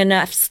not getting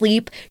enough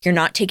sleep, you're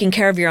not taking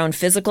care of your own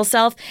physical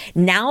self,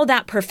 now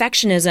that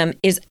perfectionism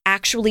is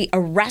actually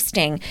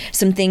arresting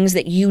some things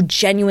that you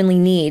genuinely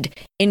need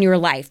in your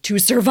life to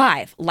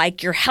survive,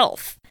 like your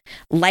health,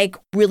 like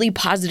really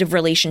positive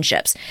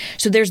relationships.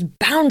 So there's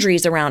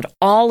boundaries around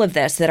all of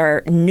this that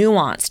are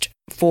nuanced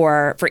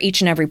for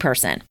each and every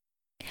person.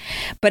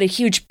 But a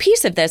huge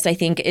piece of this, I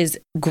think, is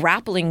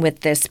grappling with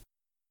this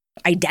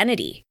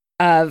identity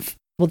of,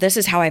 well, this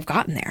is how I've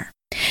gotten there.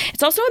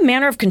 It's also a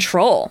manner of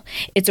control.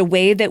 It's a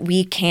way that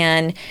we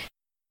can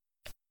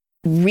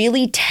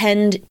really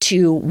tend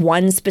to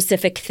one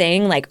specific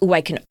thing, like, oh,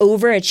 I can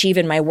overachieve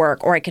in my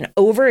work, or I can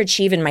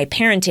overachieve in my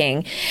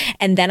parenting,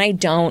 and then I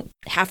don't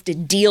have to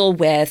deal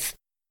with,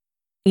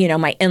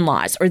 my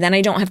in-laws, or then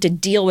I don't have to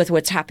deal with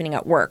what's happening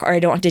at work, or I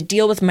don't have to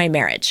deal with my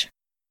marriage.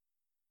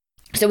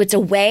 So it's a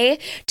way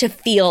to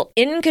feel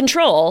in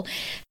control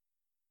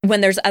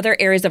when there's other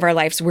areas of our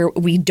lives where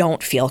we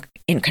don't feel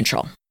in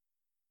control.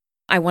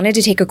 I wanted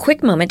to take a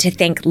quick moment to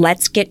thank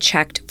Let's Get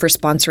Checked for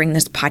sponsoring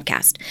this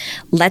podcast.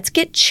 Let's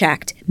Get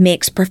Checked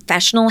makes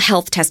professional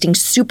health testing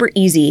super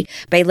easy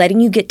by letting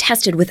you get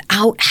tested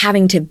without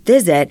having to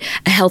visit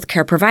a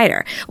healthcare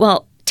provider.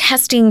 Well,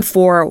 testing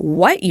for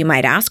what, you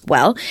might ask?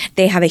 Well,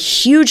 they have a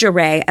huge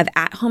array of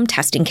at-home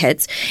testing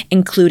kits,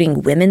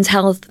 including women's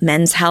health,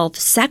 men's health,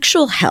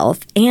 sexual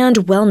health, and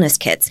wellness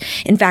kits.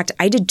 In fact,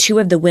 I did 2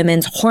 of the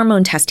women's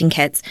hormone testing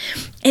kits,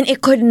 and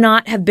it could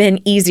not have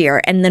been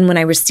easier. And then when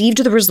I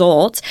received the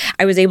results,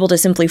 I was able to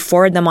simply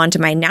forward them on to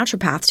my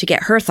naturopath to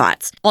get her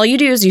thoughts. All you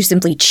do is you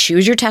simply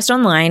choose your test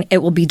online. It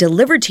will be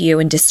delivered to you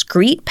in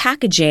discreet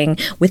packaging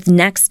with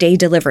next day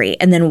delivery.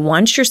 And then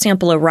once your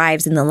sample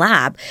arrives in the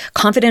lab,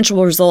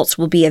 confidential results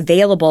will be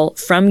available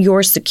from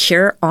your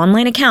secure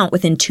online account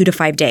within 2 to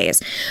 5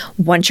 days.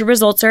 Once your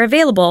results are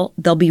available,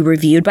 they'll be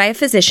reviewed by a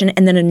physician,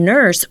 and then a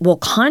nurse will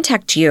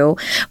contact you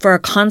for a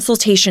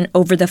consultation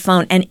over the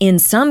phone. And in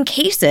some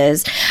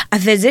cases, a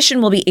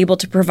physician will be able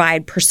to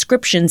provide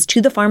prescriptions to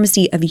the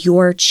pharmacy of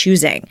your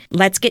choosing.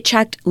 Let's Get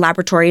Checked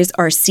laboratories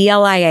are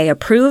CLIA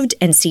approved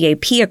and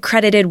CAP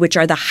accredited, which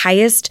are the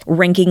highest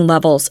ranking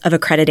levels of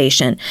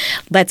accreditation.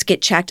 Let's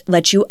Get Checked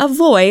lets you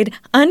avoid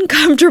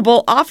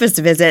uncomfortable office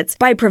visits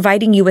by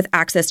providing you with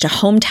access to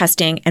home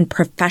testing and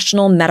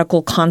professional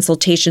medical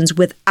consultations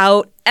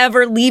without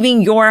ever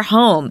leaving your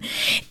home.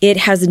 It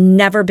has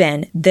never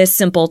been this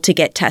simple to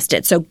get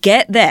tested. So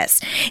get this.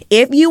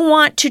 If you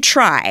want to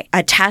try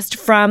a test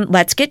from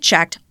Let's Get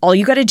Checked, all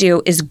you got to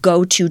do is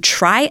go to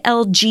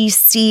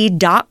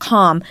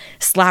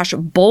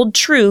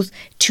trylgc.com/boldtruth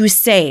to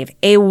save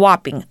a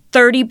whopping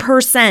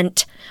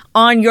 30%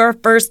 on your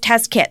first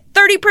test kit.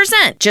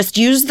 30%. Just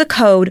use the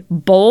code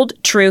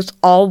BOLDTRUTH,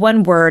 all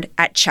one word,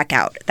 at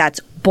checkout. That's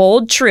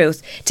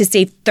BOLDTRUTH to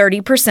save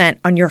 30%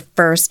 on your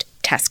first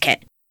test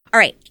kit. All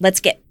right, let's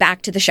get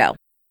back to the show.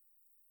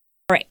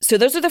 All right, so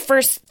those are the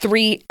first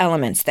 3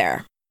 elements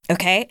there,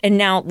 okay? And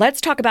now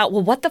let's talk about,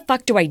 well, what the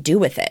fuck do I do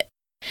with it?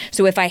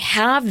 So if I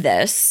have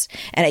this,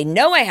 and I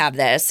know I have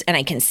this, and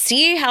I can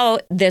see how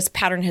this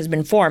pattern has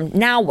been formed,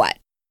 now what?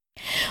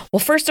 Well,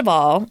 first of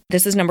all,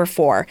 this is number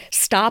 4.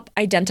 Stop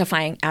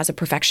identifying as a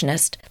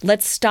perfectionist.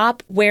 Let's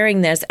stop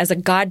wearing this as a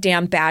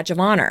goddamn badge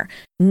of honor.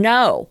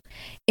 No.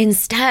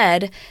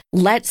 Instead,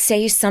 let's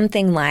say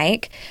something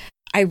like,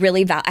 I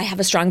have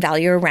a strong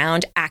value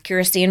around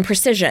accuracy and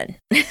precision.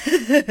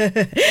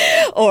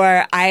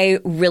 Or I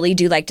really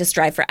do like to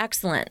strive for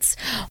excellence.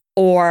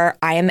 Or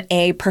I am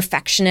a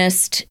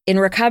perfectionist in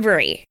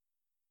recovery.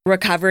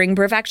 Recovering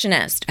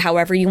perfectionist,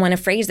 however you want to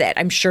phrase it.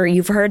 I'm sure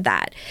you've heard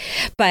that.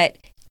 But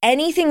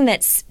anything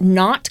that's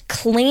not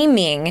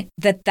claiming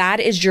that that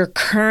is your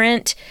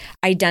current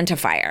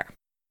identifier.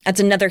 That's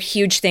another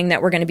huge thing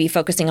that we're going to be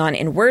focusing on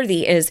in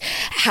Worthy is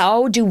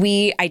how do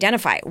we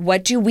identify?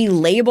 What do we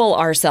label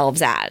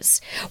ourselves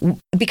as?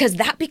 Because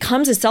that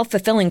becomes a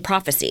self-fulfilling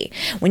prophecy.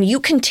 When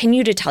you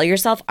continue to tell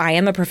yourself, I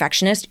am a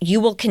perfectionist, you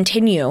will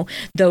continue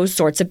those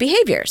sorts of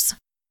behaviors.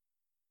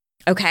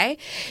 Okay,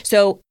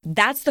 so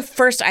that's the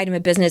first item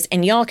of business,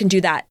 and y'all can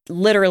do that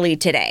literally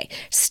today.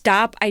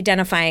 Stop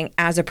identifying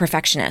as a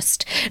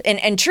perfectionist,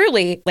 and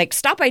truly, like,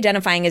 stop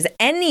identifying as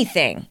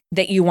anything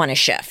that you want to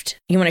shift.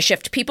 You want to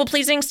shift people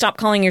pleasing? Stop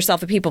calling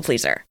yourself a people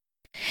pleaser.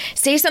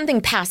 Say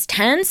something past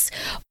tense,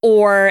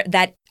 or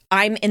that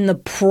I'm in the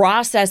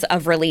process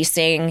of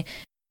releasing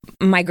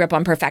my grip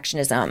on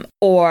perfectionism,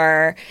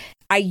 or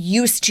I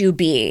used to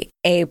be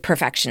a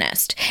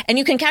perfectionist. And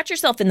you can catch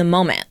yourself in the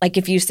moment. Like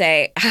if you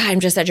say, I'm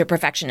just such a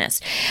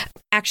perfectionist.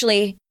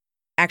 Actually,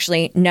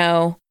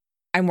 no,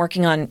 I'm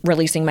working on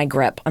releasing my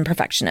grip on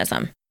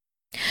perfectionism.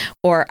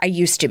 Or I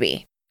used to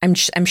be. I'm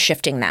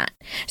shifting that.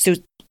 So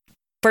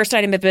first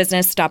item of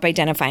business, stop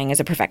identifying as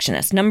a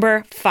perfectionist.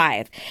 Number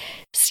 5,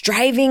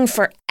 striving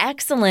for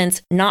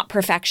excellence, not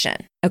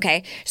perfection.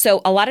 Okay.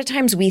 So a lot of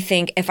times we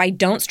think if I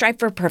don't strive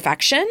for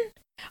perfection,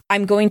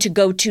 I'm going to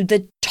go to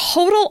the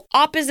total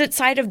opposite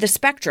side of the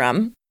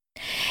spectrum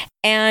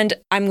And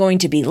I'm going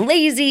to be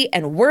lazy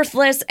and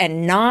worthless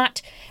and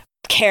not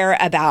care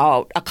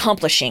about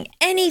accomplishing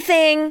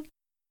anything.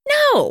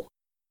 No,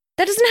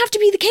 that doesn't have to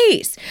be the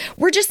case.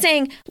 We're just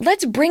saying,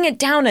 let's bring it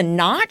down a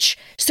notch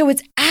so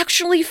it's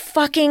actually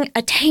fucking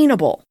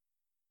attainable.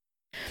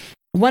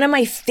 One of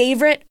my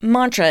favorite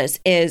mantras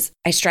is,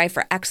 I strive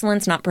for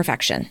excellence, not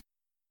perfection.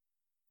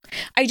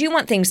 I do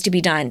want things to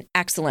be done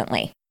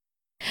excellently.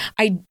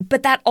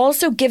 But that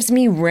also gives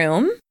me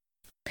room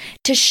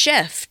to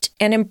shift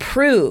and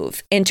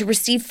improve and to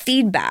receive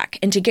feedback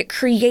and to get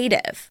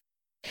creative.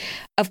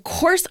 Of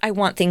course, I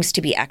want things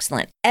to be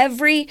excellent.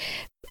 Every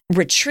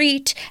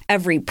retreat,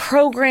 every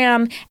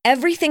program,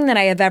 everything that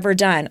I have ever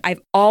done,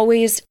 I've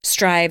always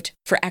strived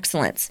for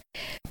excellence.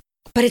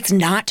 But it's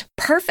not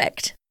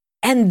perfect.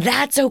 And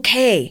that's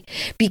okay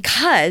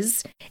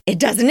because it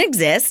doesn't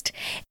exist.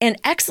 And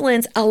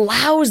excellence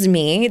allows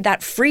me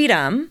that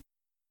freedom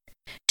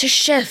to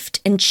shift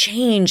and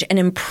change and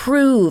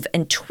improve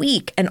and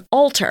tweak and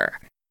alter.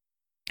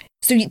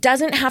 So it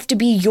doesn't have to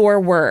be your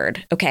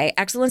word, okay?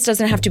 Excellence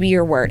doesn't have to be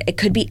your word. It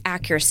could be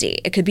accuracy.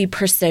 It could be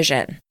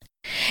precision.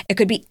 It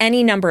could be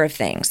any number of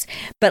things.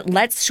 But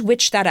let's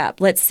switch that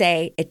up. Let's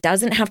say it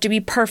doesn't have to be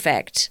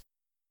perfect,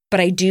 but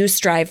I do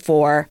strive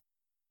for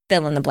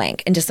fill in the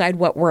blank and decide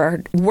what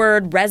word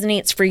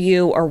resonates for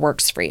you or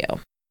works for you.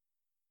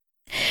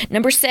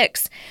 Number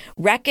 6,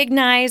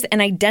 recognize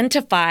and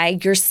identify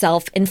your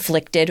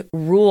self-inflicted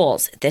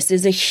rules. This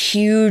is a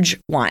huge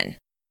one.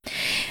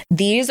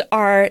 These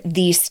are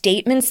the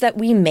statements that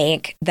we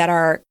make that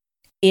are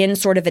in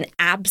sort of an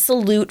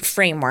absolute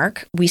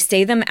framework. We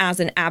say them as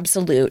an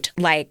absolute,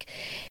 like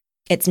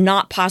it's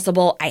not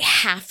possible, I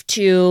have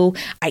to,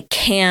 I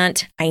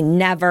can't, I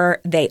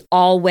never, they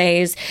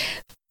always.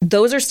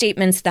 Those are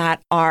statements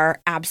that are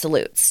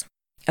absolutes,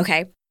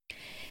 okay?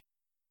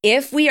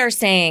 If we are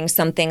saying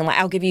something,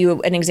 I'll give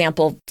you an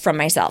example from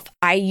myself.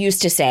 I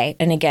used to say,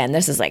 and again,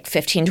 this is like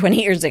 15,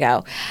 20 years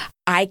ago,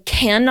 I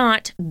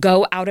cannot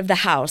go out of the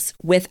house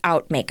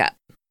without makeup.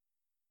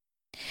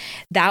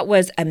 That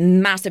was a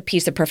massive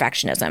piece of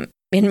perfectionism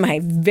in my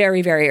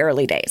very, very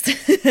early days.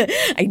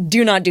 I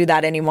do not do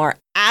that anymore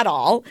at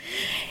all.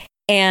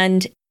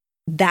 And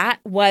that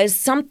was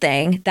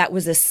something that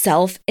was a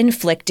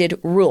self-inflicted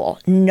rule.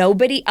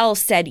 Nobody else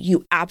said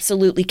you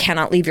absolutely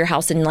cannot leave your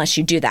house unless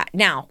you do that.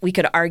 Now, we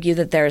could argue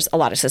that there's a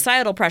lot of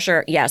societal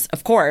pressure. Yes,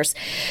 of course.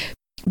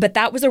 But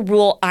that was a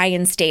rule I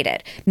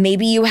instated.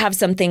 Maybe you have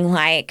something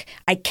like,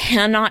 I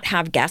cannot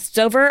have guests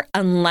over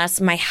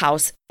unless my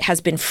house has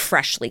been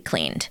freshly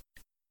cleaned.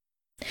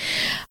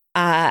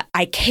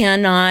 I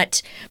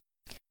cannot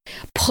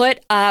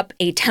put up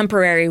a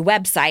temporary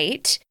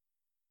website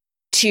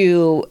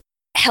to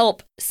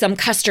help some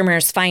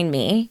customers find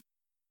me.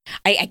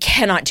 I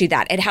cannot do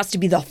that. It has to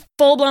be the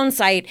full-blown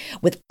site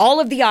with all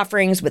of the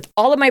offerings, with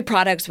all of my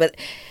products,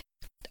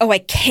 I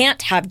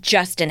can't have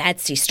just an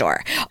Etsy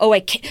store.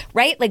 I can't,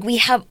 right? Like we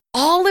have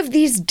all of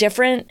these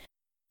different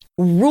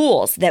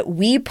rules that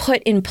we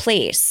put in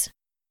place.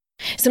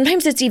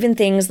 Sometimes it's even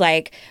things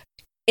like,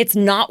 it's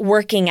not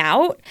working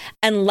out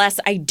unless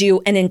I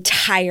do an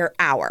entire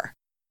hour.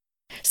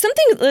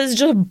 Something that's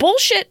just a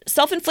bullshit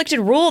self-inflicted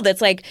rule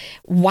that's like,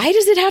 why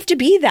does it have to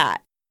be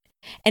that?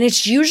 And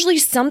it's usually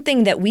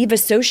something that we've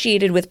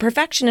associated with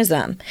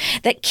perfectionism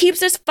that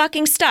keeps us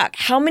fucking stuck.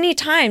 How many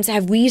times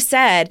have we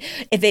said,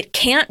 if it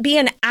can't be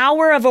an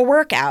hour of a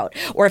workout,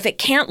 or if it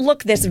can't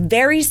look this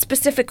very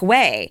specific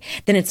way,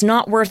 then it's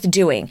not worth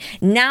doing.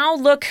 Now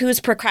look who's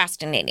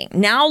procrastinating.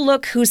 Now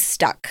look who's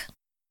stuck.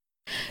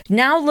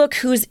 Now look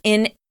who's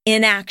in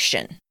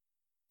inaction.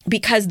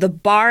 Because the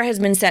bar has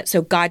been set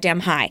so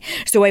goddamn high.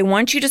 So I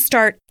want you to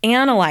start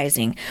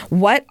analyzing,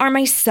 what are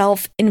my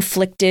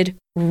self-inflicted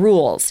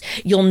rules?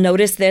 You'll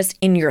notice this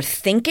in your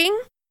thinking,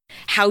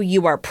 how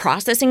you are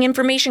processing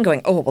information,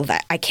 going, oh, well,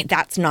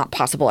 that's not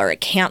possible, or I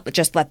can't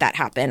just let that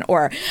happen,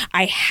 or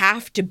I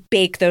have to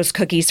bake those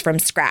cookies from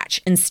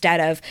scratch instead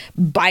of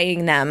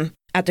buying them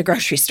at the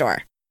grocery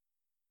store,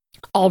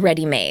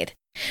 already made.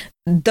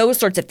 Those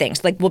sorts of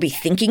things. Like we'll be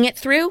thinking it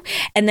through,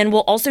 and then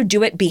we'll also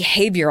do it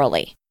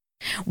behaviorally,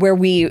 where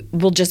we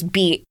will just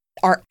be,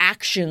 our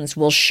actions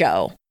will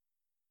show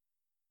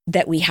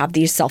that we have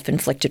these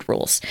self-inflicted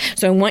rules.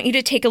 So I want you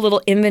to take a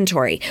little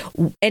inventory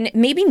and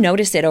maybe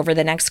notice it over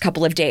the next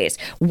couple of days.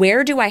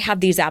 Where do I have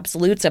these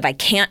absolutes of I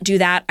can't do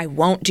that, I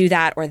won't do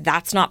that, or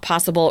that's not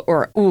possible,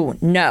 or ooh,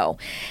 no,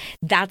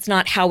 that's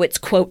not how it's,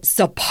 quote,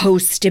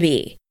 supposed to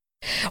be,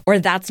 or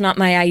that's not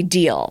my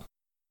ideal,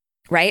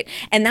 right?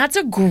 And that's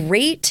a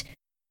great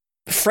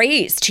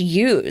phrase to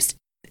use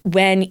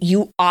when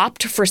you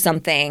opt for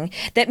something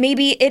that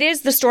maybe it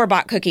is the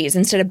store-bought cookies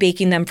instead of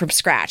baking them from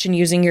scratch and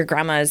using your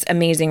grandma's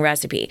amazing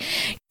recipe.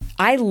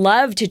 I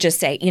love to just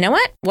say, you know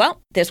what? Well,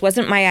 this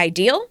wasn't my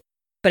ideal,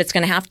 but it's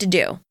going to have to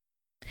do.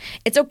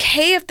 It's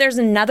okay if there's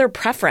another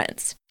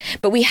preference,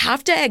 but we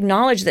have to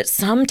acknowledge that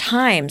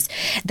sometimes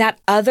that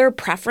other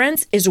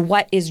preference is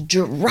what is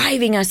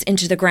driving us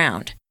into the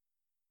ground.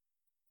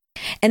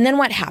 And then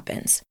what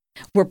happens?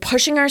 We're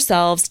pushing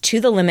ourselves to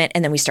the limit,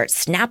 and then we start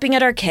snapping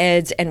at our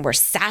kids, and we're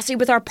sassy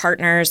with our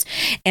partners,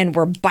 and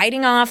we're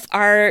biting off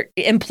our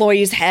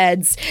employees'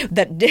 heads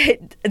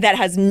that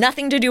has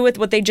nothing to do with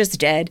what they just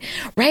did,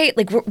 right?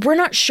 Like we're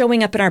not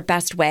showing up in our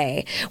best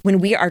way when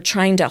we are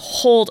trying to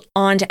hold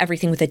on to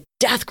everything with a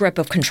death grip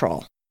of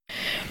control.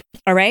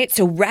 All right.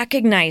 So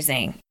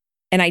recognizing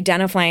and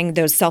identifying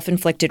those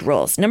self-inflicted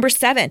rules. Number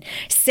 7,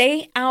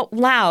 say out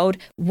loud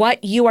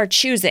what you are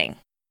choosing.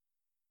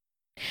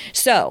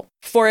 So,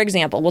 for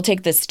example, we'll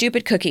take this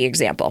stupid cookie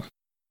example.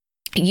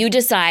 You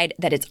decide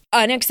that it's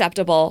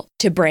unacceptable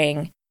to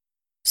bring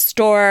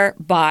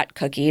store-bought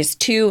cookies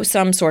to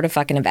some sort of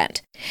fucking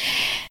event.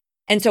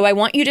 And so I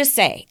want you to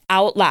say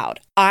out loud,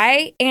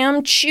 I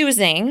am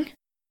choosing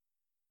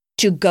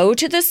to go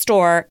to the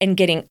store and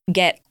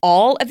get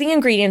all of the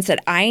ingredients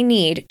that I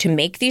need to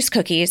make these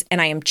cookies,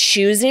 and I am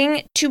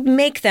choosing to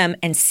make them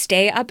and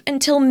stay up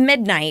until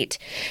midnight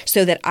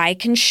so that I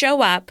can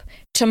show up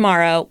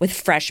tomorrow with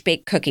fresh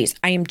baked cookies.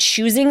 I am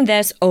choosing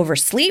this over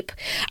sleep.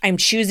 I'm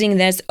choosing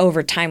this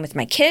over time with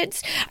my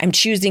kids. I'm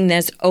choosing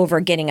this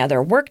over getting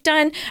other work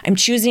done. I'm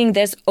choosing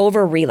this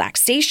over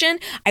relaxation.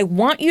 I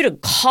want you to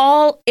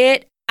call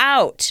it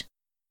out.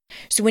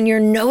 So when you're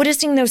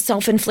noticing those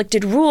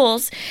self-inflicted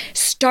rules,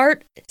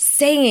 start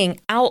saying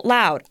out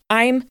loud,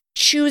 I'm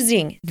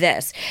choosing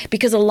this.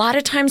 Because a lot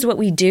of times what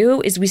we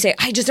do is we say,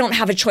 I just don't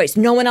have a choice.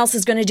 No one else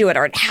is going to do it,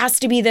 or it has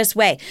to be this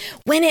way,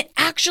 when it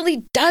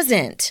actually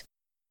doesn't.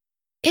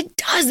 It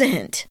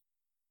doesn't.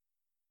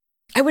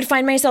 I would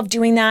find myself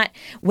doing that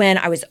when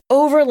I was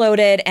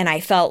overloaded and I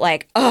felt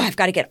like, oh, I've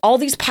got to get all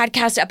these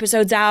podcast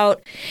episodes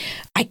out.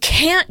 I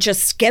can't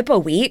just skip a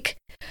week.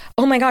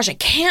 Oh my gosh, I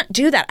can't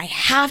do that. I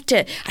have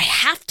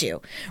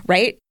to,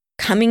 right?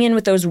 Coming in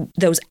with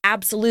those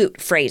absolute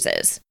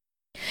phrases.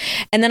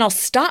 And then I'll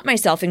stop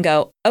myself and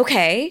go,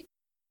 okay,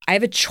 I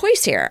have a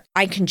choice here.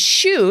 I can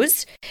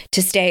choose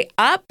to stay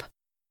up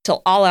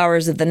till all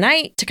hours of the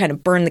night to kind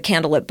of burn the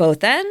candle at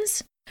both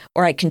ends,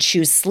 or I can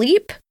choose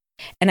sleep,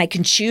 and I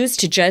can choose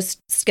to just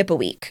skip a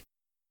week.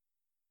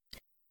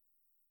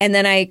 And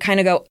then I kind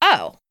of go,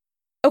 oh,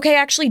 okay,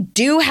 I actually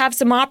do have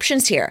some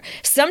options here.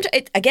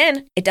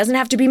 Again, it doesn't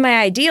have to be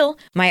my ideal.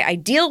 My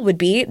ideal would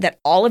be that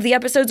all of the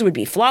episodes would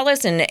be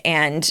flawless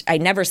and I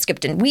never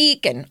skipped a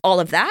week and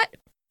all of that.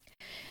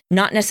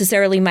 Not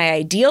necessarily my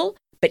ideal,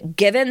 but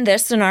given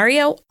this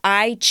scenario,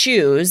 I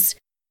choose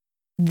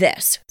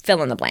this,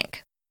 fill in the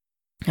blank.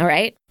 All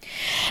right.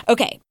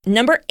 Okay.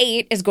 Number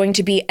 8 is going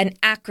to be an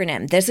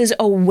acronym. This is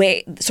a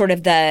way, sort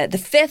of the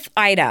 5th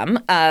item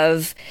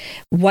of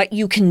what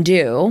you can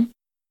do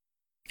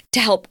to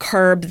help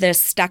curb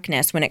this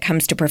stuckness when it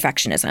comes to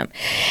perfectionism.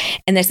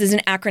 And this is an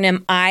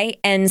acronym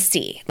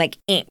INC, like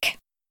ink.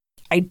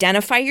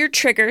 Identify your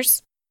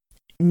triggers,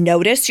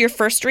 notice your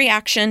first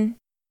reaction,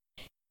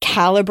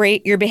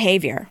 calibrate your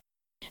behavior.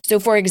 So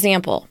for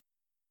example,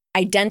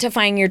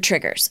 identifying your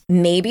triggers.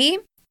 Maybe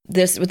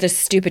this, with this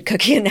stupid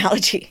cookie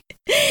analogy,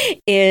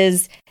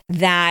 is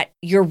that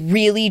you're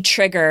really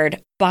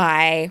triggered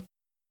by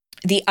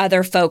the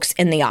other folks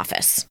in the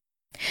office.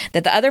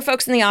 That the other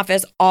folks in the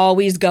office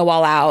always go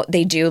all out.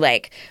 They do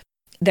like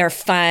their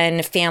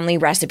fun family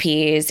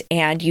recipes,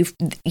 and you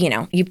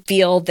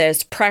feel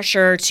this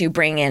pressure to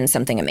bring in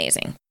something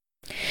amazing.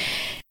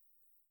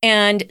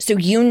 And so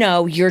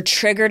you're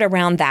triggered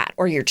around that,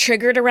 or you're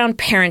triggered around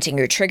parenting,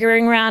 you're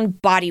triggering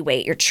around body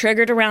weight, you're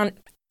triggered around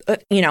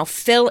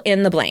fill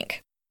in the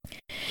blank.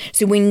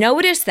 So we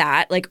notice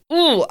that, like,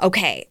 ooh,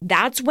 okay,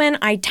 that's when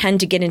I tend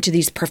to get into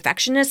these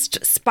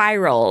perfectionist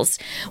spirals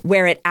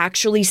where it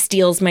actually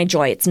steals my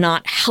joy. It's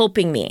not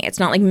helping me. It's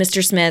not like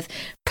Mr. Smith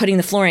putting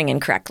the flooring in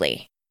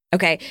correctly.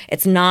 Okay.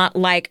 It's not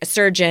like a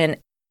surgeon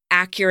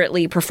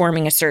accurately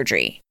performing a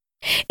surgery.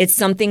 It's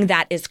something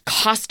that is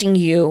costing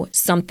you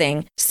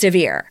something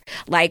severe,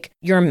 like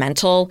your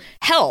mental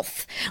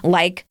health,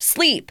 like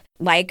sleep,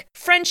 like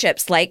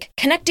friendships, like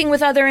connecting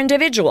with other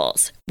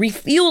individuals,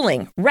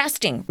 refueling,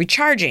 resting,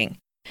 recharging.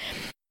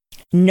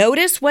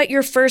 Notice what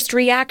your first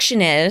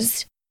reaction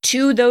is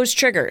to those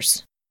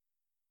triggers.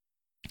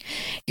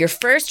 Your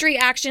first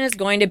reaction is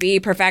going to be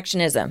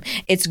perfectionism.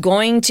 It's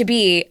going to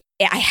be,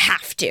 I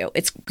have to.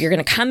 You're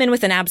going to come in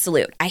with an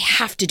absolute. I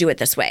have to do it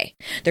this way.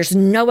 There's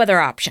no other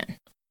option.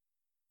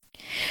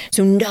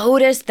 So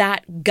notice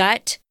that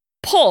gut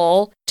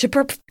pull to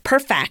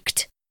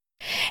perfect,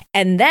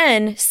 and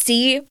then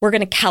we're going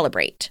to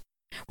calibrate.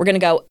 We're going to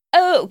go,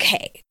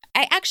 okay,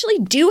 I actually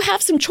do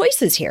have some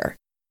choices here.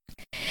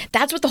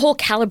 That's what the whole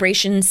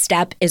calibration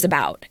step is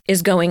about,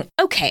 is going,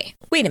 okay,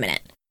 wait a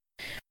minute.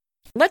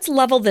 Let's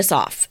level this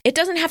off. It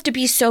doesn't have to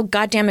be so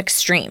goddamn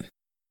extreme.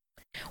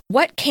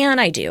 What can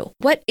I do?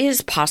 What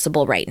is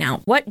possible right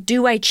now? What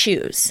do I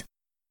choose?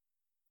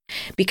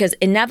 Because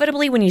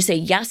inevitably, when you say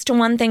yes to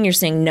one thing, you're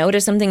saying no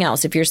to something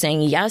else. If you're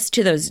saying yes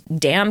to those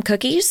damn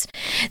cookies,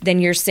 then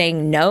you're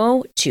saying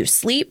no to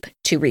sleep,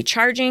 to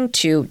recharging,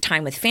 to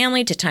time with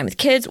family, to time with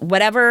kids,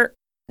 whatever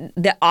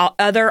the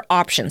other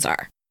options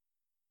are.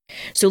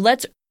 So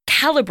let's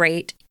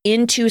calibrate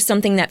into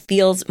something that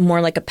feels more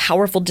like a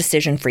powerful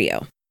decision for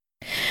you.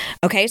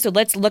 Okay, so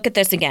let's look at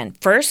this again.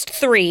 First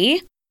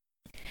three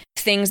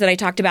things that I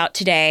talked about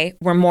today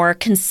were more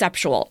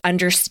conceptual,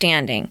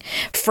 understanding.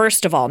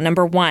 First of all,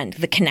 number one,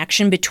 the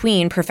connection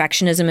between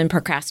perfectionism and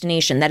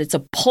procrastination, that it's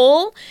a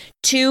pull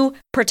to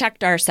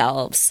protect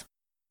ourselves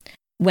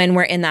when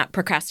we're in that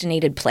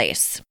procrastinated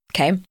place.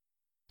 Okay.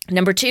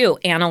 Number two,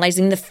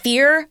 analyzing the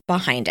fear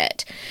behind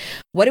it.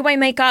 What do I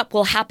make up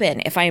will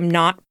happen if I am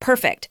not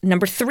perfect?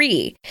 Number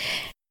three,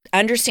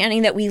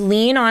 understanding that we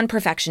lean on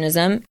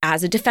perfectionism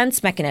as a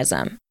defense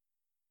mechanism.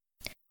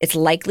 It's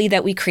likely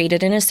that we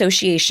created an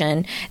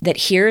association that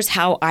here's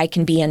how I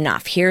can be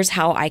enough. Here's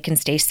how I can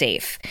stay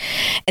safe.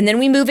 And then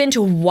we move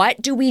into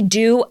what do we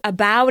do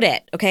about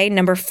it? Okay.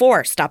 Number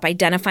four, stop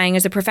identifying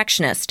as a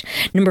perfectionist.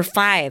 Number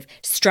five,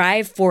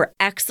 strive for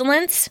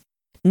excellence,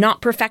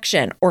 not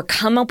perfection, or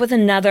come up with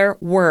another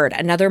word,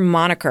 another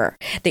moniker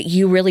that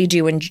you really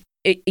do and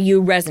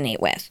you resonate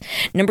with.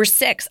 Number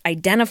six,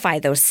 identify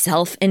those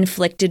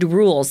self-inflicted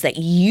rules that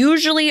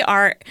usually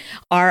are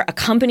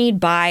accompanied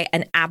by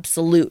an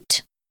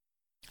absolute.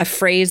 A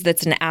phrase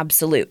that's an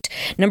absolute.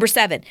 Number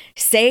seven,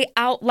 say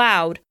out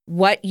loud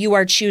what you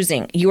are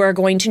choosing. You are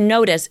going to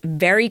notice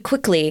very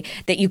quickly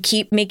that you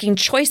keep making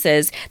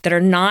choices that are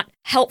not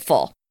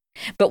helpful.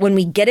 But when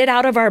we get it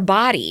out of our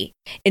body,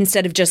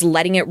 instead of just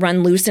letting it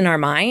run loose in our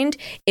mind,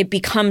 it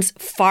becomes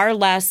far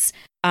less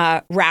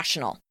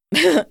rational.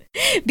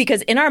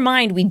 Because in our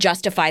mind, we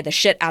justify the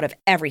shit out of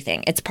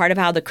everything. It's part of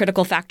how the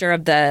critical factor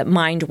of the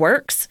mind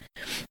works.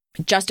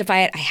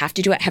 Justify it. I have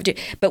to do it. I have to.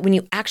 But when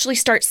you actually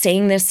start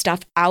saying this stuff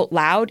out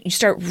loud, you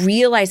start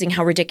realizing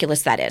how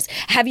ridiculous that is.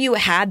 Have you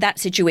had that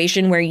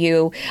situation where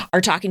you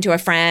are talking to a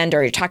friend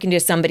or you're talking to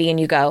somebody and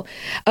you go,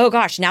 oh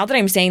gosh, now that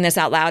I'm saying this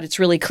out loud, it's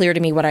really clear to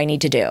me what I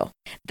need to do.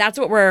 That's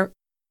what we're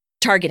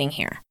targeting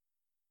here.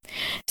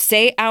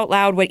 Say out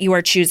loud what you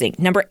are choosing.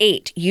 Number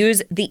 8,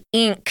 use the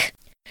INC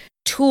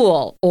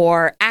tool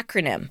or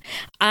acronym.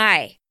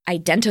 I,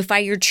 identify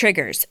your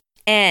triggers.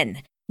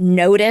 N,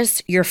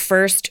 notice your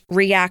first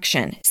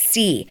reaction.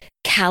 C,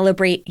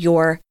 calibrate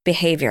your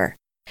behavior.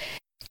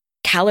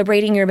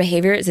 Calibrating your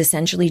behavior is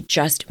essentially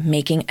just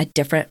making a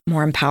different,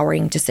 more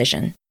empowering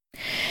decision.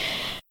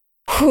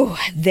 Whew,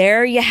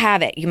 there you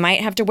have it. You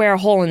might have to wear a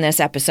hole in this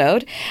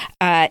episode.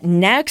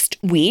 Next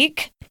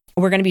week,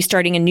 we're going to be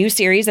starting a new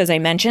series, as I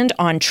mentioned,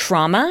 on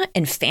trauma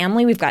and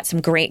family. We've got some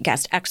great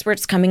guest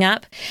experts coming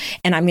up,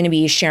 and I'm going to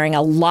be sharing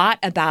a lot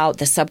about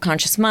the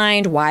subconscious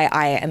mind, why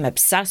I am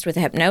obsessed with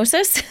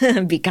hypnosis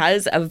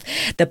because of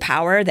the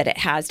power that it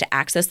has to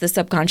access the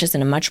subconscious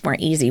in a much more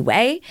easy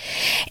way.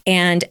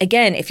 And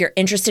again, if you're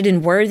interested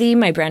in Worthy,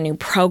 my brand new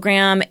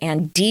program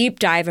and deep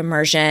dive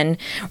immersion,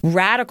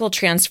 radical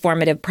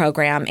transformative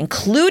program,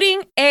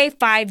 including a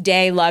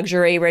 5-day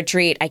luxury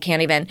retreat, I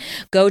can't even,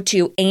 go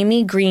to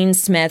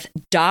amygreensmith.com/worthy.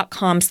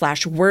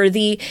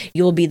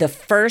 You'll be the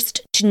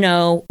first to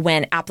know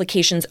when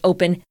applications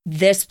open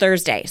this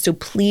Thursday. So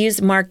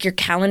please mark your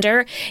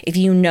calendar. If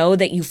you know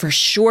that you for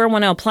sure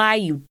want to apply,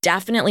 you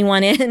definitely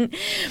want in,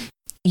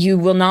 you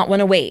will not want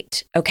to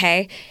wait,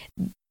 okay?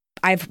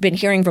 I've been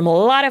hearing from a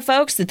lot of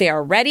folks that they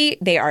are ready,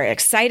 they are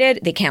excited,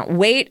 they can't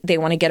wait, they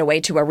want to get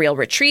away to a real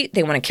retreat,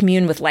 they want to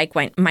commune with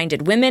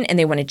like-minded women, and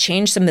they want to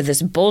change some of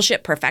this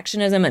bullshit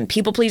perfectionism and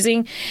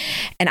people-pleasing.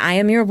 And I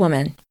am your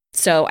woman.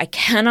 So I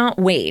cannot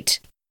wait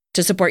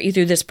to support you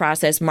through this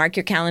process. Mark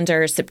your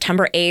calendar,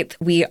 September 8th.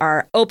 We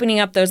are opening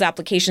up those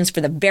applications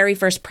for the very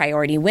first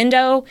priority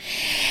window.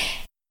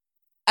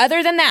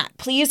 Other than that,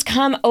 please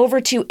come over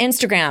to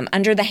Instagram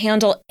under the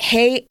handle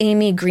Hey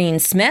Amy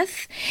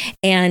Greensmith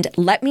and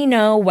let me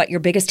know what your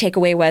biggest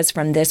takeaway was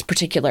from this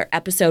particular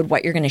episode,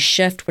 what you're going to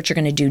shift, what you're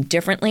going to do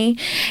differently.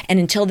 And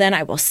until then,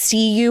 I will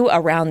see you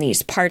around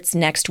these parts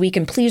next week.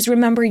 And please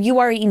remember, you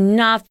are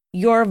enough.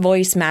 Your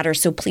voice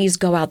matters. So please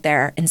go out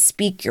there and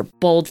speak your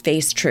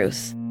bold-faced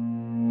truth.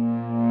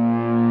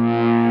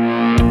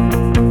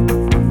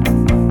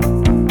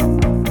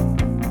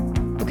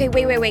 Okay,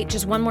 wait.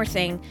 Just one more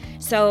thing.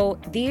 So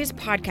these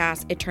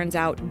podcasts, it turns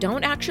out,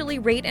 don't actually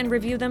rate and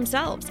review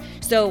themselves.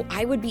 So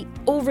I would be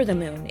over the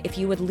moon if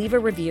you would leave a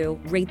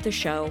review, rate the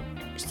show,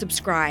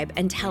 subscribe,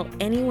 and tell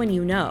anyone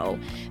you know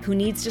who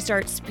needs to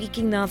start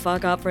speaking the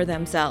fuck up for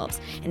themselves.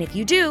 And if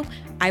you do,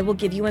 I will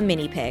give you a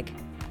mini pig.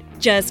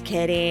 Just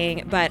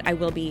kidding, but I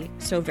will be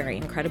so very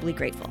incredibly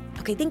grateful.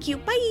 Okay, thank you.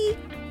 Bye.